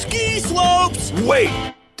cool. Ski slopes!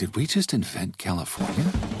 Wait! Did we just invent California?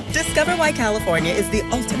 Discover why California is the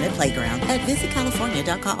ultimate playground at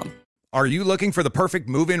visitcalifornia.com. Are you looking for the perfect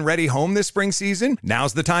move-in ready home this spring season?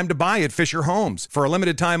 Now's the time to buy at Fisher Homes. For a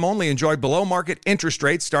limited time only, enjoy below-market interest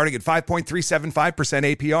rates starting at 5.375%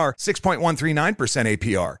 APR, 6.139%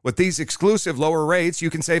 APR. With these exclusive lower rates, you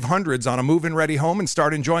can save hundreds on a move-in ready home and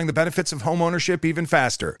start enjoying the benefits of home ownership even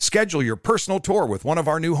faster. Schedule your personal tour with one of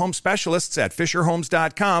our new home specialists at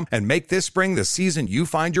FisherHomes.com and make this spring the season you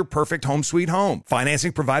find your perfect home sweet home.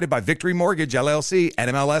 Financing provided by Victory Mortgage, LLC,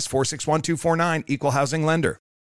 NMLS 461249, Equal Housing Lender.